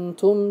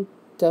 أنتم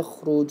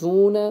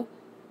تخرجون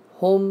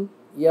هم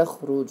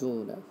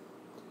يخرجون.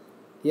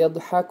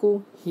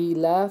 يضحك, he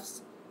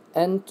laughs.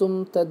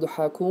 أنتم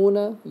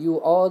تضحكون, you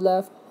all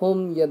laugh.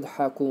 هم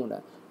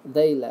يضحكون,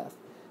 they laugh.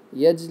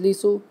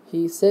 يجلس,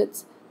 he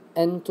sits.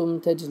 أنتم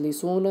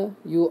تجلسون,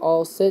 you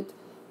all sit.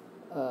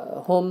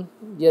 هم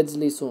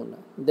يجلسون,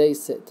 they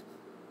sit.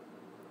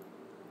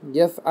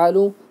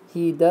 يفعل,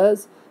 he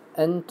does.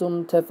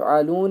 أنتم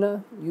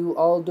تفعلون, you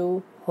all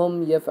do.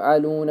 هم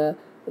يفعلون,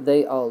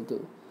 they all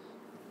do.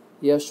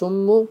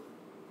 يشم,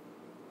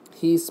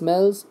 he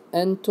smells.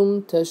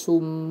 أنتم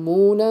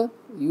تشمون,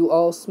 you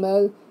all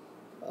smell.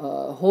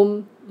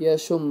 هم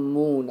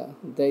يشمون,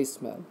 they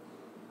smell.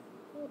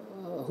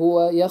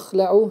 هو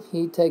يخلع,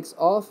 he takes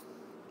off.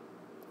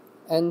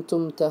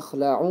 أنتم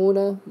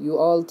تخلعون, you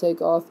all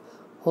take off.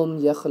 هم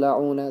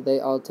يخلعون, they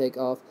all take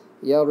off.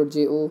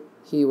 يرجع,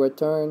 he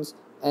returns.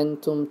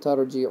 أنتم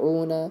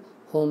ترجعون,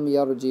 هم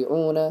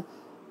يرجعون.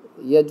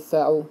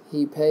 يدفع,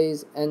 he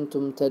pays.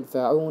 أنتم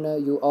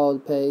تدفعون, you all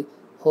pay.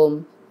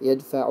 هم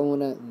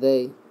يدفعون,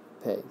 they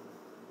pay.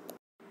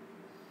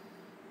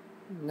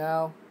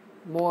 Now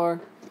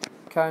more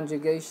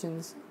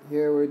conjugations.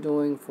 Here we're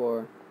doing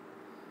for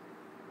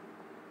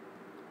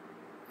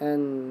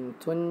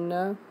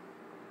أنتن,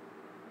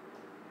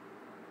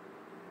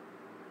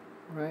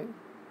 right?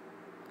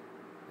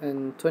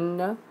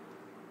 أنتن,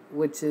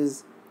 which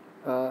is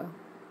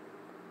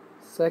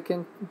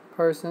second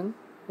person,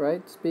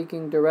 right?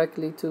 Speaking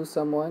directly to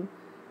someone.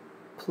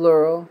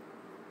 Plural.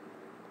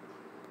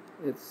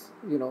 It's,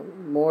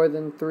 more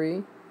than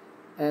three.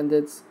 And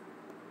it's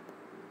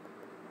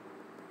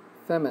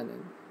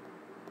feminine.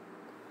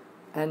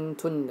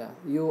 Antunna,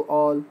 you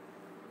all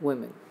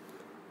women.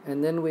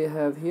 And then we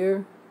have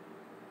here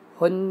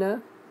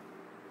hunna,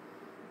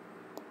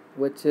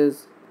 which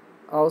is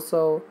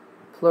also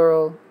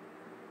plural,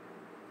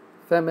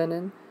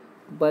 feminine,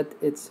 but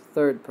it's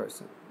third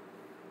person.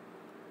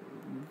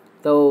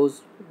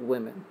 Those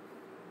women.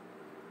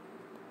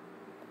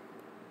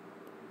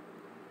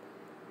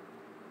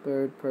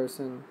 Third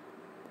person,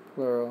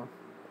 plural,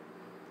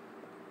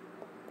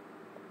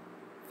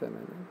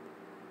 feminine.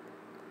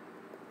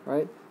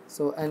 Right?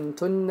 So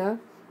antunna,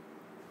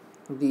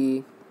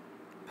 the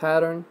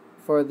pattern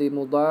for the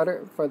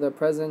mudari, for the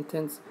present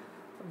tense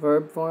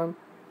verb form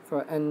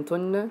for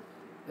antunna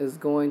is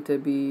going to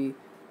be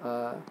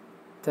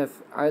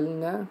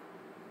taf'alna,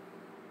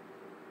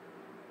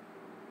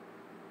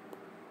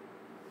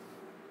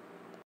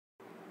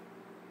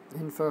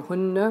 and for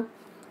hunna,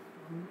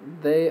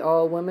 they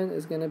all women,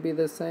 is going to be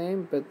the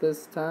same, but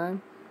this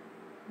time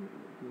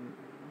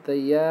the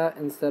ya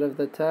instead of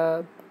the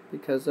ta,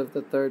 because of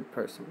the third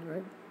person,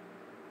 right?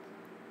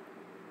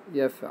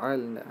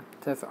 يفعلنا,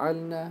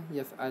 تفعلنا,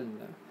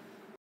 يفعلنا.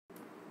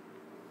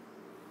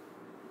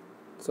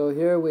 So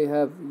here we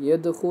have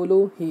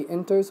يدخل, he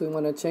enters. We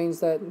want to change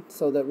that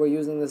so that we're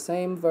using the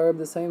same verb,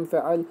 the same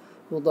فعل,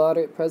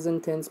 مضارع,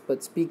 present tense,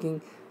 but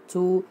speaking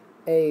to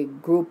a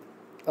group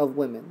of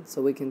women.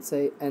 So we can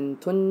say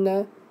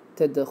أنتن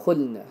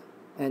تدخلن,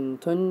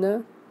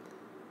 أنتن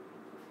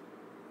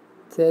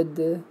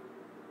تدخلن,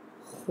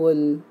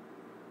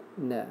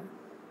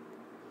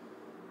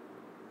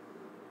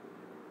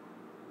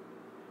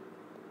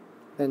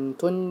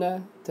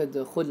 أنتن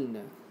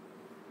تدخلن,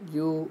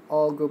 you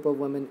all group of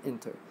women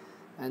enter.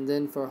 And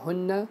then for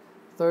hunna,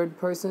 third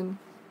person,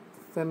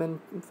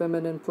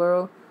 feminine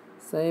plural,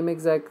 same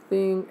exact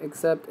thing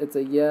except it's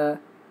a ya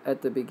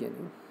at the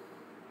beginning.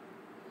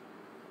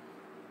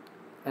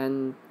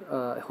 And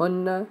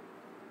hunna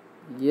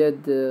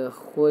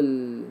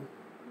yadkhulna,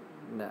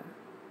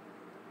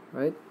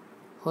 right?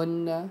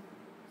 Hunna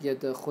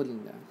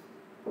yadkhulna.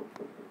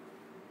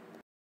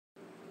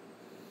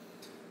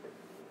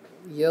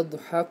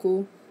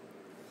 Yadhaku,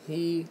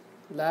 he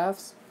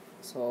laughs.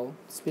 So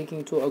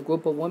speaking to a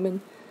group of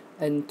women.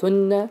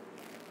 أنتن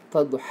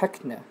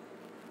تضحكن,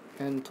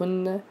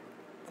 أنتن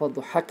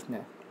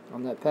تضحكن,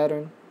 on that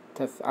pattern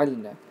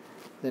تفعلن.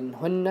 Then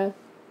hunna,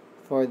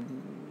 for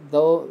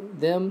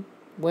them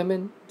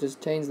women,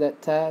 just change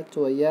that ta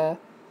to a ya.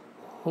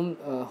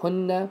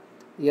 hunna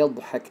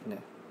يضحكن,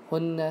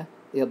 hunna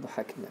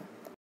يضحكن.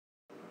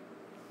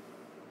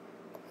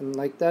 And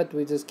like that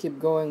we just keep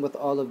going with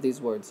all of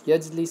these words.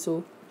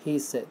 يجلس, he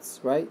sits,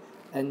 right?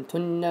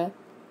 أنتن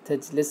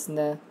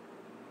تجلسن,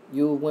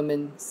 you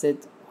women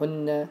sit.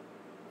 هن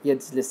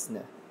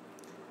يجلسن.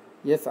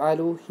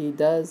 يفعل, he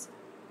does.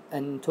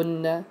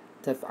 أنتن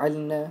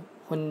تفعلن,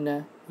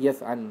 هن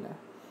يفعلن.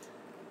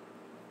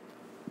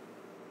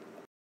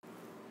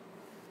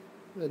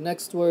 The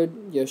next word,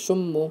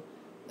 يشم,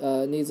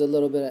 needs a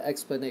little bit of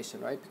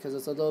explanation, right? Because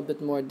it's a little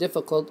bit more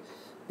difficult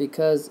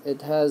because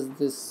it has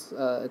this,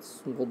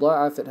 it's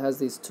muda'af, it has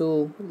these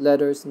two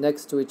letters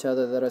next to each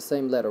other that are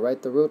same letter,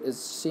 right? The root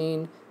is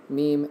sheen,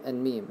 meme,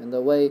 and meme. And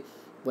the way,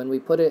 when we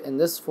put it in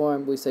this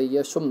form, we say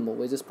yashummu.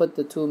 We just put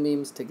the two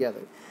memes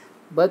together.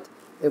 But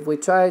if we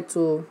try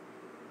to,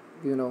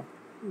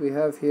 we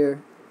have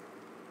here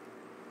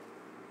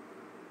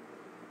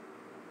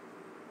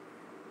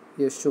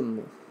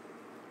yashummu.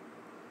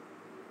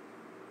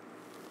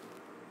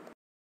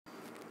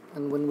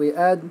 And when we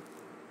add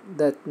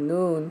that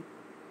noon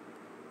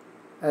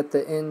at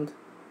the end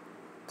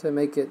to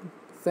make it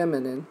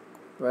feminine,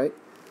 right?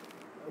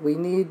 We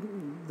need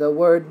the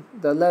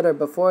letter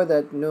before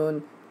that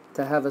noon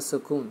to have a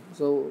sukoon.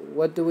 So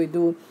what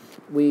do?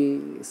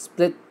 We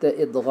split the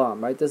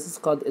idgham, right? This is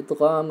called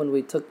idgham when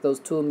we took those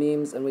two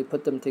memes and we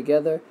put them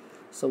together.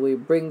 So we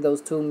bring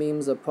those two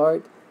memes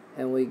apart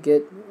and we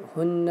get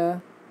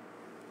hunna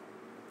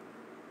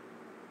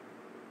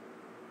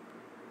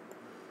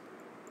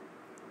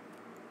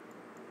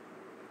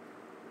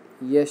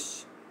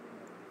yashmamna,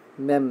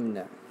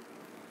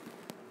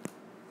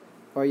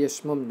 or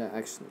yashmumna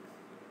actually.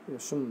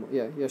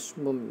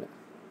 Yashmumna.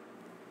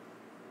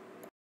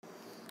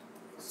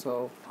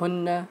 So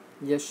hunna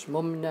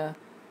yashmumna,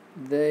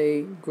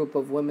 they group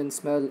of women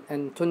smell,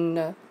 and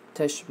tunna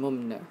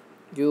tashmumna,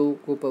 you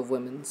group of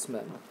women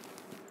smell.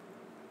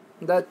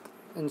 That,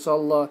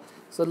 inshallah,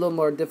 is a little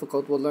more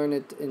difficult. We'll learn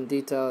it in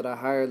detail at a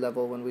higher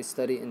level when we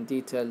study in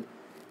detail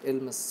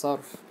ilm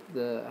al-sarf,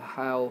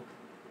 how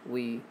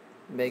we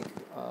make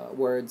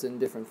words in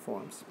different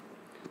forms.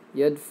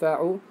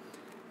 Yadfa'u,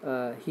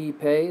 he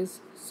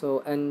pays.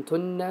 So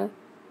antunna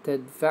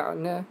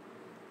tadfa'na,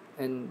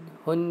 and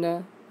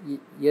hunna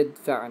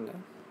yadfa'na.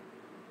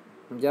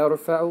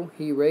 Yarfa'u,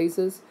 he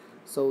raises.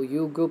 So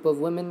you group of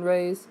women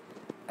raise.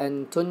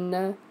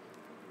 Antunna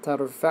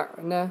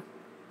tarfa'na,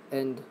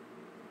 and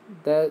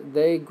that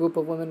they group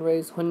of women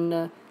raise.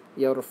 Hunna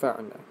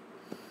yarfa'na.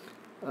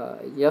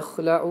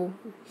 Yakhla'u,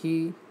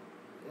 he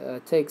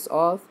takes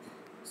off.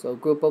 So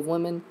group of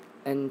women,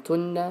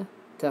 antunna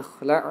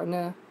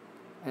takhla'na,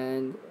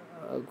 and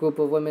a group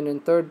of women in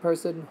third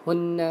person,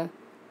 hunna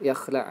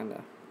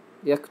yakhla'na.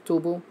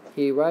 Yaktubu,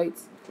 he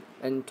writes,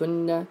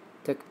 antunna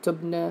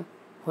taktubna,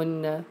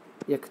 hunna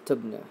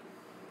yaktubna.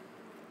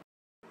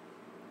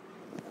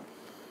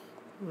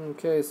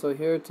 Okay, so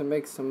here to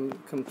make some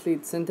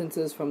complete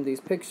sentences from these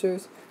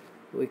pictures,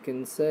 we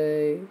can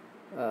say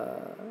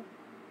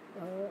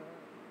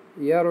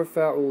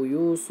yarfa'u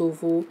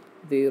Yusufu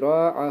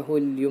ذراعه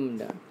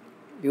اليمنى.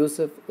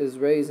 Yusuf is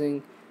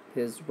raising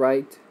his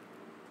right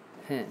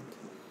hand.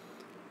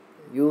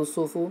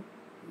 Yusufu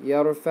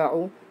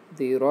yarfa'u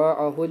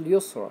ذراعه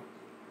اليسرى.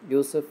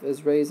 Yusuf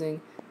is raising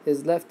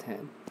his left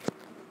hand.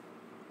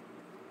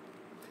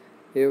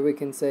 Here we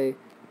can say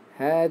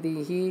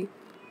هذه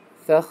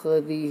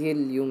فخذه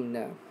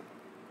اليمنى,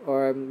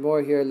 or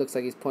more here it looks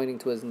like he's pointing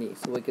to his knee.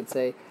 So we could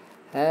say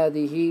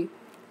هذه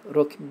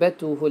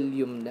ركبته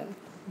اليمنى.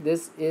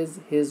 This is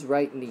his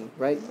right knee,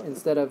 right?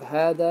 Instead of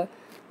hada,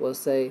 we'll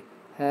say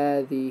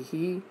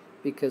hadihi,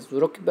 because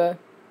rukba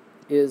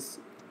is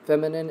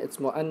feminine, it's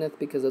mu'annath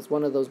because it's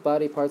one of those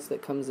body parts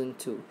that comes in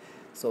two.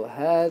 So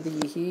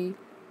hadihi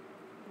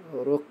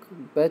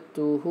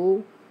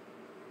rukbatuhu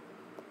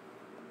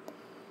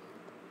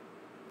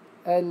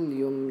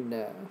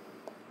al-yumna,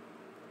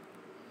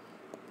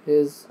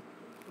 his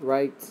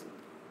right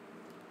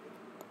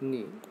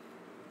knee.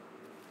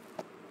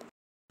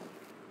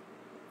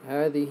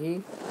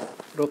 هذه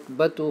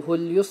ركبته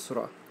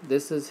اليسرى,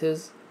 this is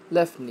his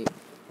left knee.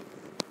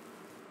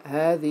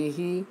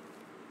 هذه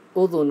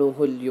أذنه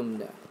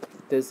اليمنى,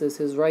 this is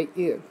his right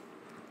ear.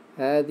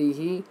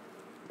 هذه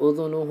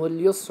أذنه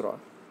اليسرى,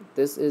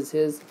 this is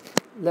his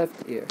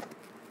left ear.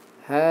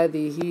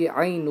 هذه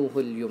عينه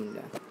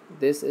اليمنى,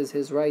 this is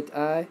his right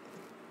eye.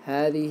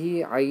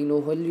 هذه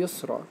عينه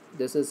اليسرى,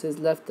 this is his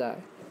left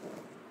eye.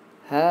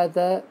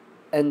 هذا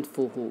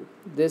أنفه,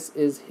 this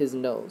is his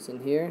nose.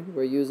 And here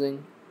we're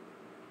using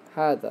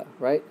hada,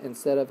 right,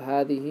 instead of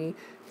hadihi,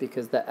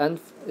 because the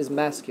anf is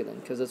masculine,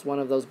 because it's one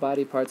of those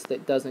body parts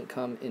that doesn't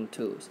come in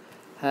twos.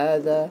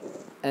 Hada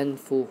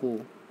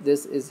anfuhu,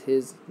 this is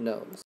his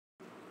nose.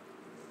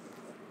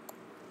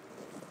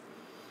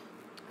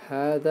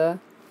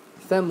 Hada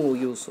famu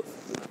Yusuf,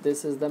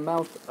 this is the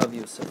mouth of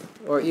Yusuf.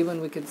 Or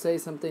even we could say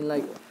something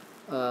like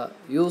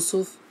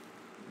Yusuf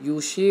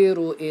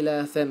yushiru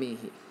ila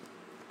famihi,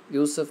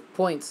 Yusuf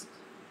points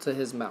to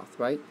his mouth,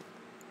 right?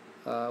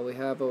 We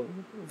have a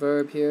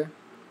verb here.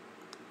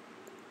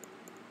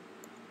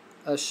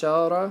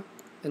 Ashara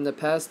in the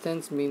past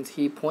tense means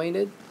he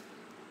pointed,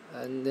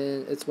 and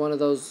then it's one of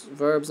those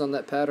verbs on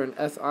that pattern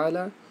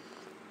af'ala.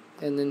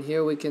 And then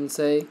here we can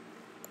say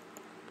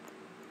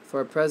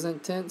for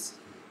present tense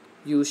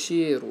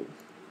yushiru.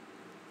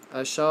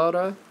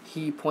 Ashara,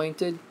 he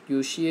pointed.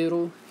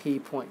 Yushiru, he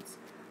points.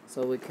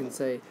 So we can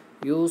say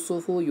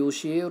Yusufu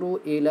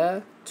yushiru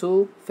ila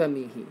to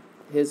famihi,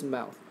 his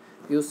mouth.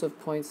 Yusuf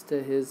points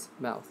to his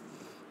mouth.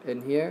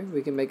 And here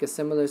we can make a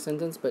similar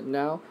sentence, but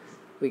now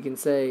we can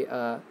say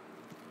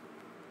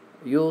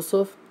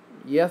يوسف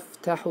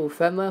يفتح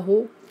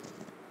فمه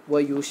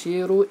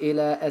ويشير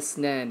إلى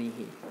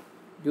أسنانه.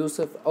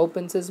 Yusuf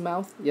opens his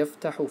mouth,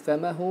 يفتح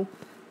فمه,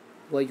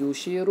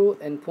 ويشير,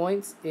 and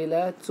points,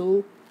 إلى,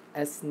 to,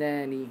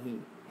 أسنانه,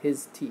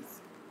 his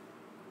teeth.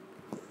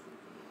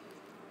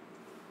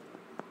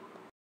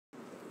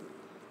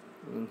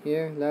 And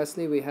here,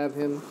 lastly, we have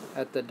him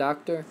at the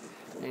doctor,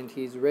 and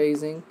he's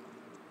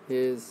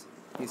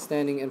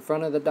standing in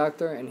front of the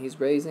doctor, and he's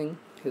raising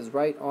his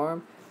right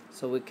arm.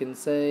 So we can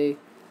say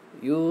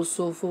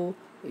يوسف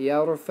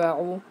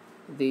يرفع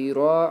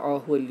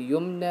ذراعه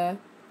اليمنى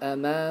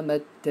أمام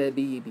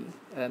الطبيب.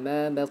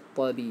 أمام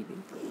الطبيب.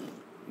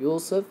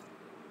 Yusuf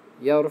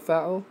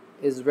يرفع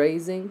is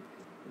raising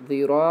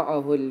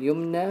ذراعه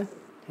اليمنى,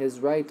 his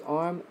right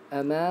arm,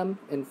 أمام,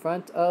 in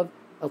front of,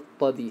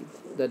 الطبيب,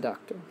 the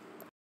doctor.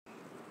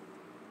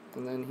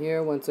 And then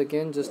here, once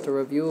again, just to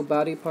review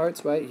body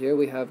parts, right? Here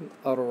we have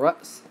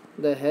الرأس,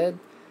 the head,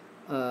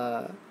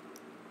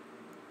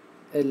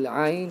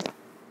 العين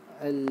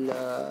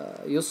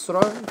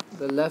اليسرى,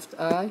 the left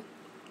eye.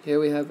 Here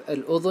we have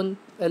الأذن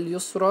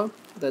اليسرى,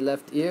 the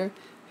left ear.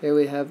 Here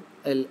we have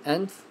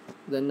الأنف,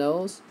 the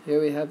nose. Here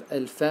we have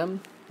الفم,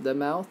 the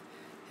mouth.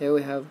 Here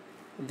we have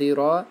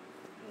ذراع,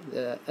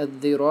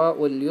 الذراع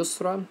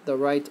اليسرى, the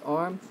right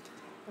arm.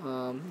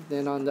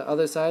 Then on the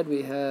other side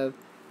we have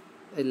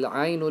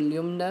العين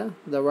اليمنى,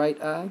 the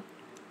right eye.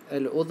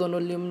 الأذن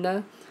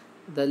اليمنى,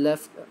 the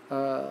left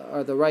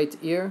or the right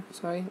ear.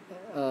 Sorry.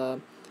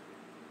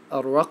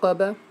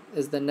 الرقبة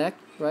is the neck,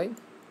 right?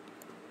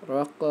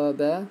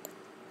 رقبة,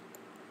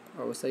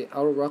 or we say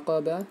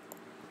الرقبة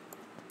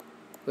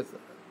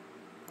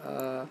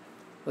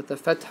with the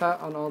fatha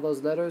on all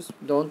those letters.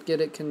 Don't get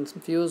it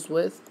confused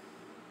with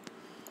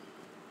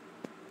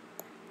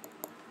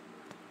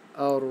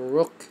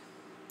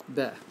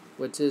الركبة,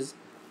 which is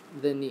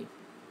the knee.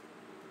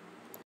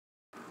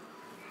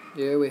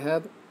 Here we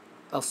have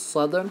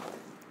الصدر,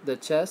 the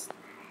chest.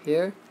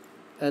 Here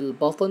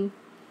البطن,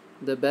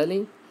 the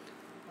belly.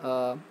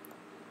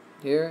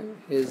 Here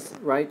his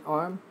right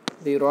arm,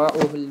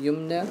 ذراعه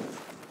اليمنى.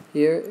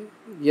 Here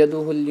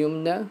يده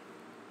اليمنى,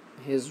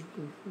 his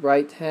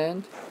right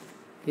hand.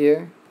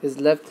 Here his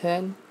left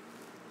hand,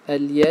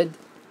 اليد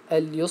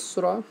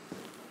اليسرى.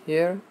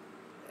 Here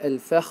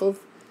الفخذ,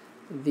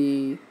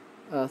 the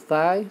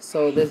thigh.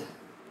 So this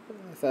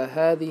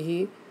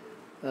فهذه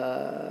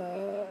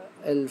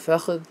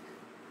الفخذ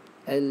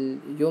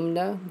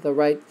اليمنى, the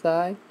right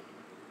thigh.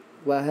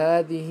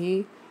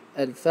 وهذه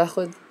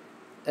الفخذ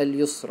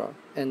اليسرى,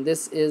 and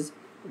this is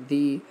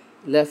the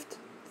left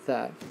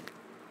thigh.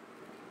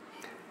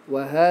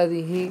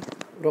 وهذه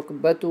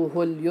ركبته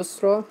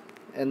اليسرى,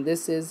 and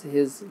this is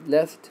his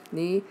left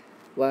knee.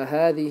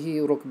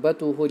 وهذه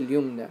ركبته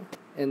اليمنى,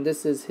 and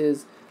this is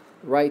his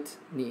right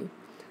knee.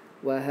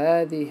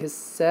 وهذه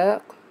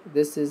الساق,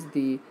 this is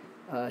the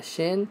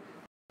shin.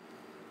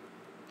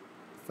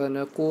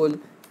 فنقول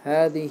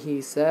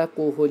هذه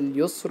ساقه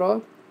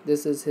اليسرى,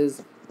 this is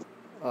his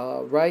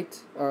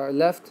right or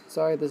left,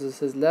 sorry, this is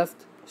his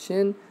left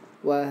shin.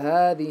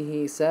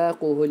 وهذه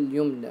ساقه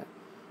اليمنى,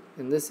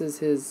 and this is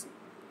his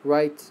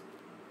right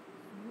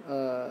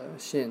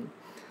shin.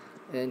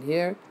 And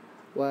here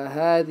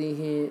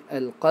وهذه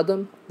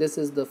القدم, this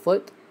is the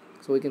foot,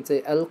 so we can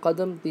say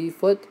القدم, the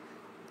foot.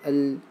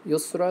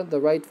 اليسرى, the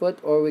right foot,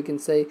 or we can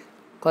say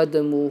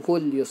قدمه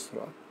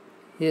اليسرى,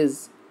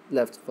 his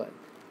left foot.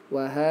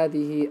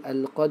 وهذه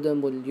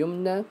القدم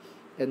اليمنى,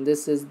 and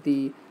this is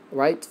the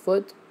right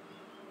foot.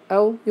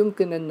 أو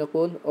يمكن أن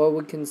نقول, or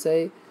we can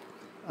say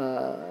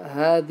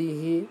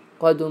هذه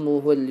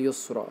قدمه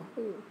اليسرى,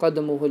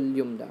 قدمه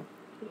اليمنى,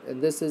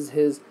 and this is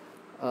his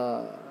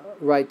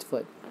right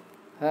foot.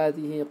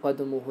 هذه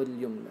قدمه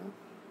اليمنى.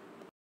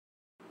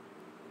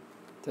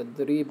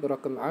 تدريب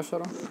رقم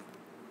 10.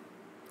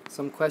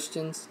 Some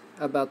questions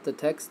about the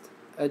text.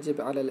 أجب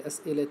على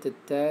الأسئلة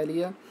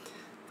التالية.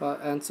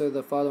 Answer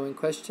the following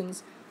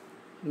questions.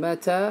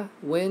 متى,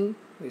 when.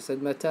 We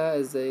said متى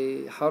is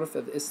a حرف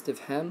of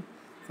istifham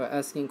for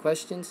asking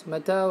questions.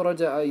 متى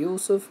رجع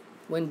يوسف,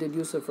 when did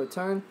Yusuf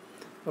return?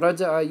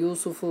 رجع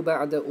يوسف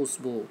بعد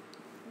أسبوع,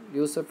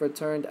 Yusuf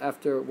returned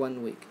after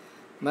 1 week.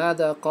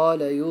 ماذا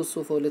قال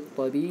يوسف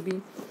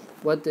للطبيب,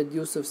 what did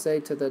Yusuf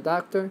say to the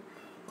doctor?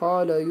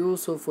 قال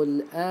يوسف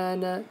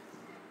الآن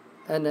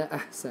أنا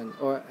أحسن,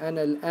 or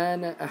أنا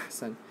الآن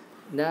أحسن,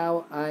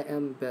 now I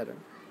am better.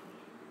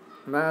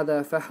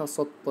 ماذا فحص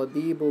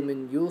الطبيب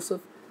من يوسف,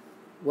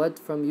 what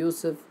from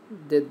Yusuf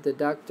did the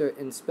doctor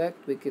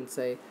inspect? We can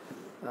say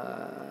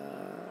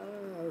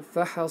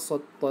فحص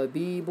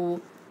الطبيب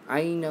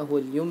عينه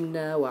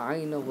اليمنى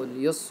وعينه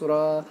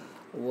اليسرى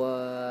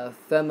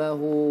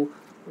وفمه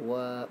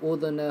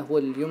وأذنه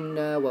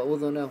اليمنى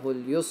وأذنه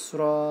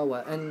اليسرى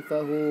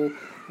وأنفه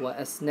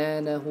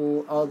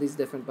وأسنانه, all these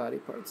different body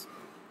parts.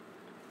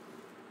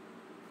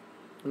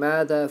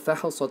 ماذا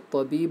فحص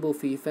الطبيب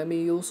في فم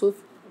يوسف,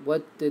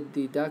 what did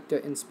the doctor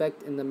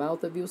inspect in the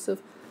mouth of Yusuf?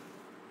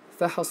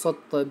 فحص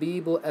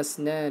الطبيب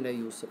أسنان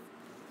يوسف,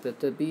 the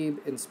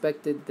tabib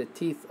inspected the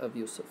teeth of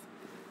Yusuf.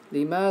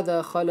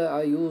 لماذا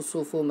خلع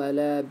يوسف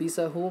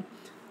ملابسه?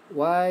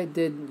 Why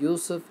did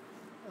Yusuf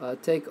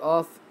take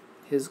off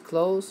his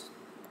clothes?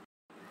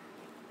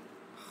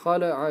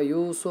 خلع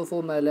يوسف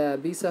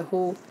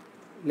ملابسه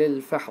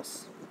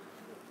للفحص.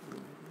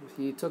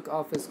 He took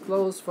off his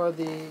clothes for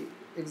the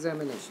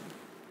examination.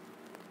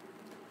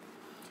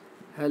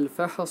 هل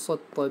فحص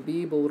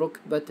الطبيب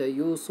ركبة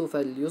يوسف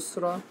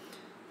اليسرى?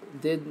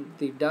 Did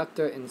the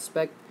doctor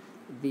inspect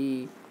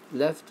the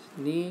left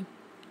knee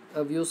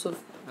of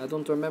Yusuf? I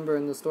don't remember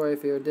in the story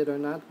if he did or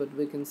not, but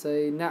we can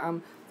say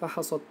نعم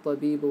فحص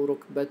الطبيب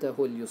ركبته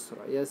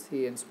اليسرى. Yes,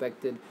 he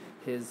inspected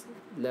his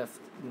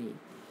left knee.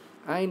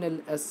 أين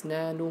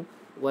الأسنان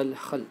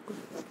والحلق?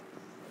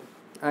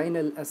 أين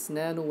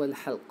الأسنان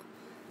والحلق?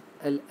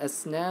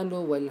 الأسنان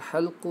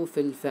والحلق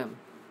في الفم.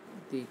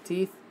 The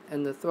teeth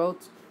and the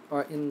throat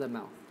are in the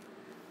mouth.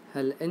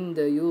 هل عند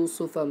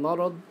يوسف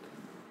مرض؟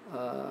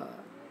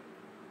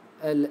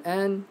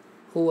 الآن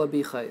هو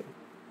بخير.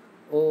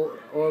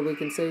 Or we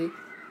can say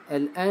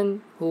الآن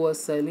هو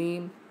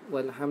سليم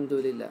والحمد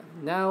لله.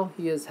 Now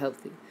he is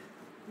healthy.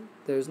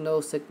 There's no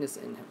sickness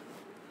in him.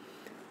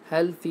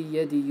 هل في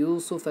يد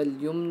يوسف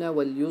اليمنى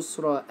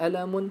واليسرى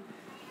ألم?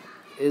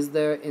 Is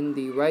there in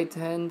the right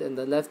hand and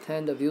the left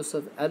hand of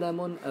Yusuf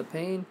ألم, a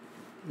pain?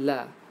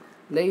 لا.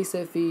 ليس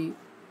في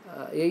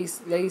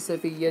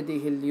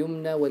يده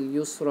اليمنى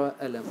واليسرى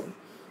ألم.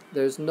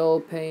 There's no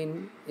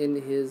pain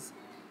in his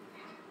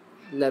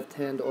left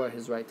hand or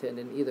his right hand,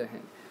 in either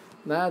hand.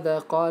 ماذا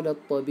قال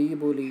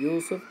الطبيب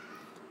ليوسف?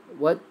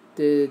 What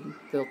did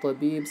the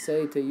طبيب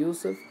say to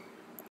Yusuf?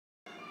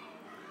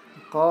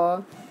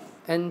 قال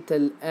أنت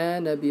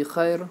الآن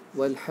بخير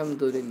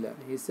والحمد لله.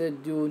 He said,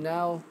 you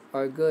now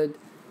are good,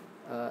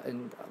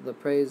 and the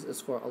praise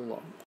is for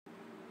Allah.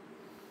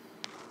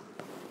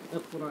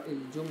 اقرأ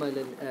الجمل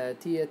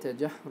الآتية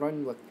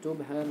جهرا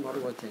واكتبها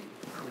مرتين.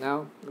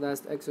 Now,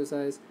 last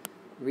exercise,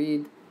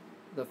 read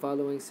the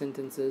following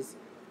sentences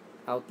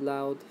out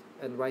loud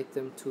and write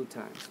them 2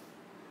 times.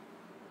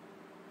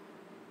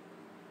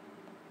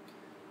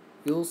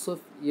 Yusuf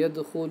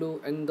يدخل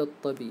عند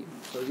الطبيب.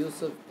 So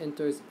Yusuf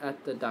enters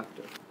at the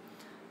doctor.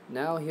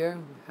 Now here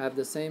we have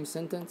the same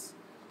sentence,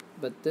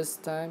 but this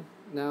time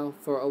now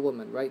for a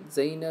woman, right?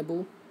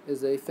 Zainabu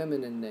is a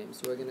feminine name,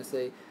 so we're going to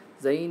say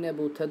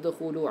Zainabu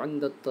تدخل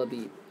عند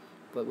الطبيب.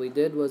 What we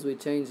did was we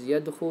changed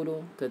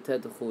يدخل to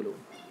تدخل,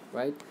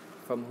 right?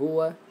 From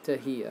huwa to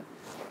hiya.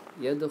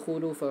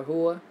 يدخل for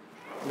huwa,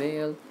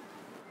 male.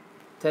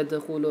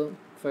 تدخل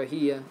for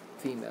hiya,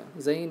 female.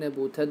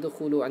 Zainabu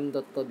تدخل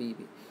عند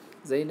الطبيب.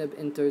 Zainab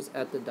enters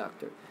at the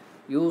doctor.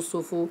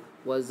 Yusufu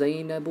wa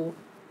Zainabu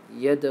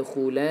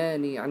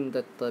يدخلان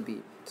عند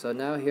الطبيب. So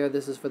now here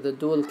this is for the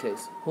dual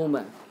case.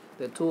 Huma,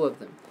 the 2 of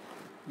them.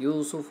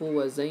 يوسف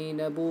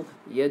وزينب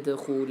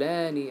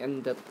يدخلان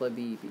عند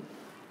الطبيب.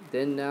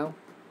 Then now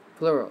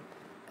plural.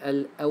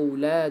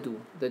 الأولاد,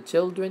 the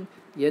children.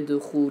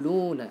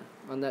 يدخلون,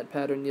 on that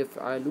pattern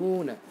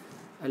يفعلون.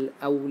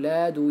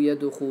 الأولاد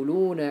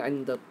يدخلون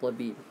عند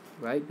الطبيب,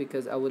 right?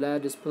 Because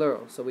أولاد is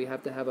plural, so we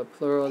have to have a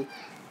plural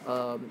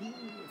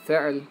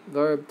فعل,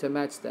 verb to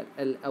match that.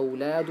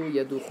 الأولاد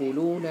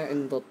يدخلون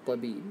عند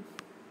الطبيب.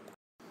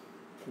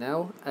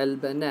 Now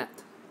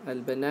البنات.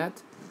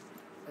 البنات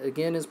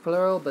again is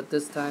plural, but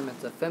this time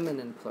it's a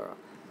feminine plural.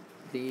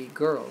 The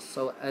girls.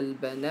 So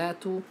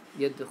البنات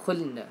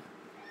يدخلن.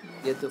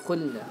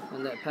 يدخلن,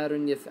 on that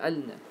pattern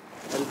يفعلن.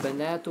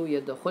 البنات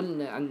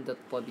يدخلن عند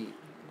الطبيب.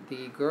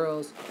 The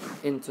girls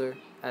enter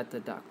at the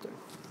doctor.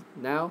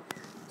 Now,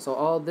 so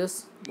all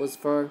this was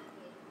for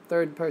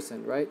 3rd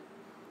person, right?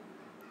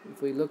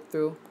 If we look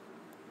through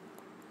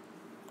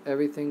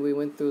everything we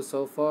went through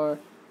so far,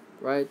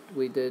 right?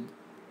 We did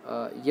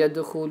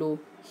يدخل,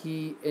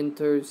 he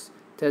enters.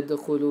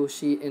 تدخل,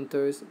 she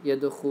enters.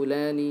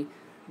 يدخلان,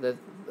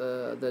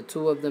 the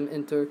 2 of them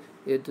enter.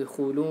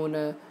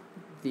 يدخلون,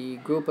 the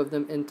group of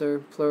them enter,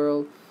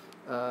 plural.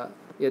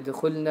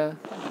 يدخلن,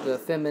 the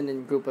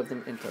feminine group of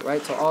them enter,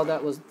 right? So all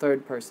that was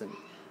 3rd person.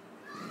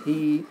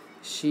 He,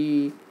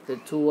 she, the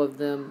 2 of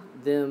them,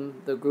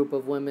 the group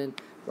of women,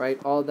 right?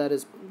 All that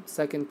is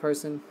 2nd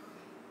person.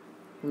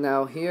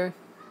 Now here,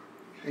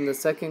 in the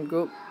 2nd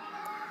group,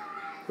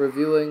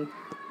 reviewing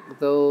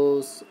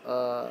those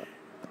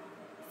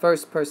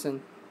 1st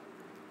person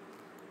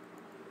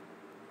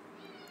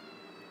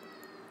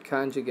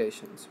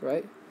conjugations,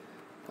 right?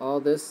 All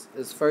this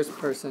is 1st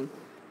person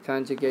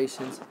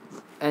conjugations.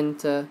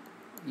 Anta,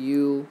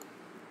 you.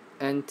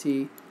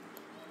 Anti,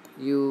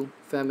 you,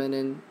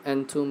 feminine.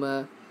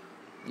 Antuma,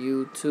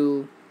 you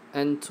 2.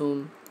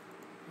 Antum,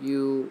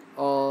 you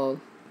all.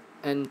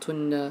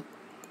 Antunna,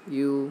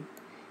 you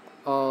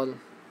all,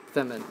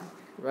 feminine,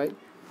 right?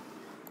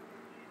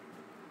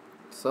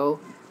 So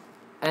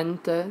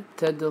أنت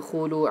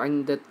تدخل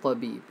عند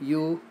الطبيب.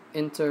 You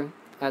enter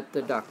at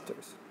the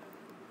doctor's.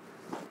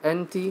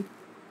 أنت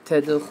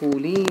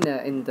تدخلين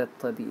عند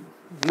الطبيب.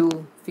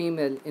 You,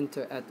 female,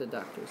 enter at the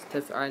doctor's.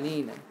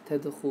 تفعلين,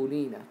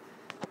 تدخلين.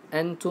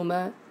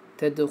 أنتما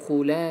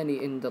تدخلان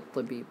عند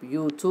الطبيب.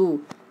 You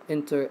too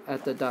enter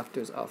at the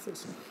doctor's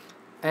office.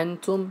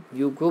 أنتم,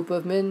 you group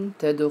of men,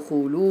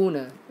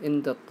 تدخلون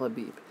عند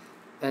الطبيب.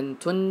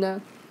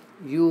 أنتن,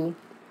 you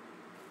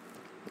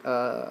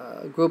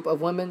group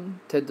of women,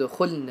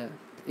 تدخلن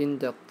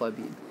عند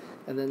الطبيب.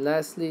 And then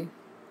lastly,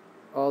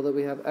 all that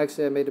we have,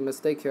 actually I made a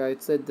mistake here. I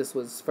said this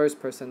was first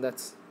person,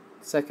 that's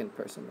second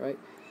person, right?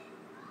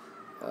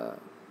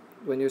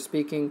 When you're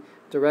speaking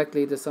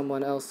directly to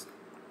someone else,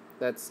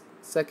 that's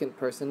second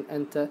person,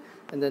 أنت.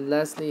 And then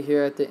lastly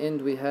here at the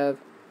end we have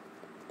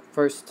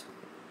first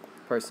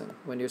person,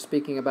 when you're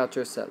speaking about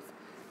yourself.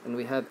 And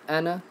we have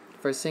أنا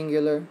for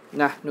singular,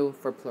 نحن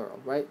for plural,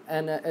 right?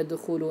 أنا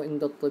أدخل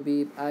عند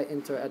الطبيب, I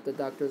enter at the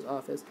doctor's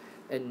office.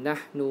 And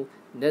نحن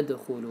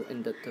ندخل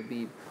عند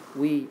الطبيب,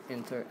 we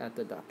enter at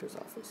the doctor's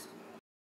office.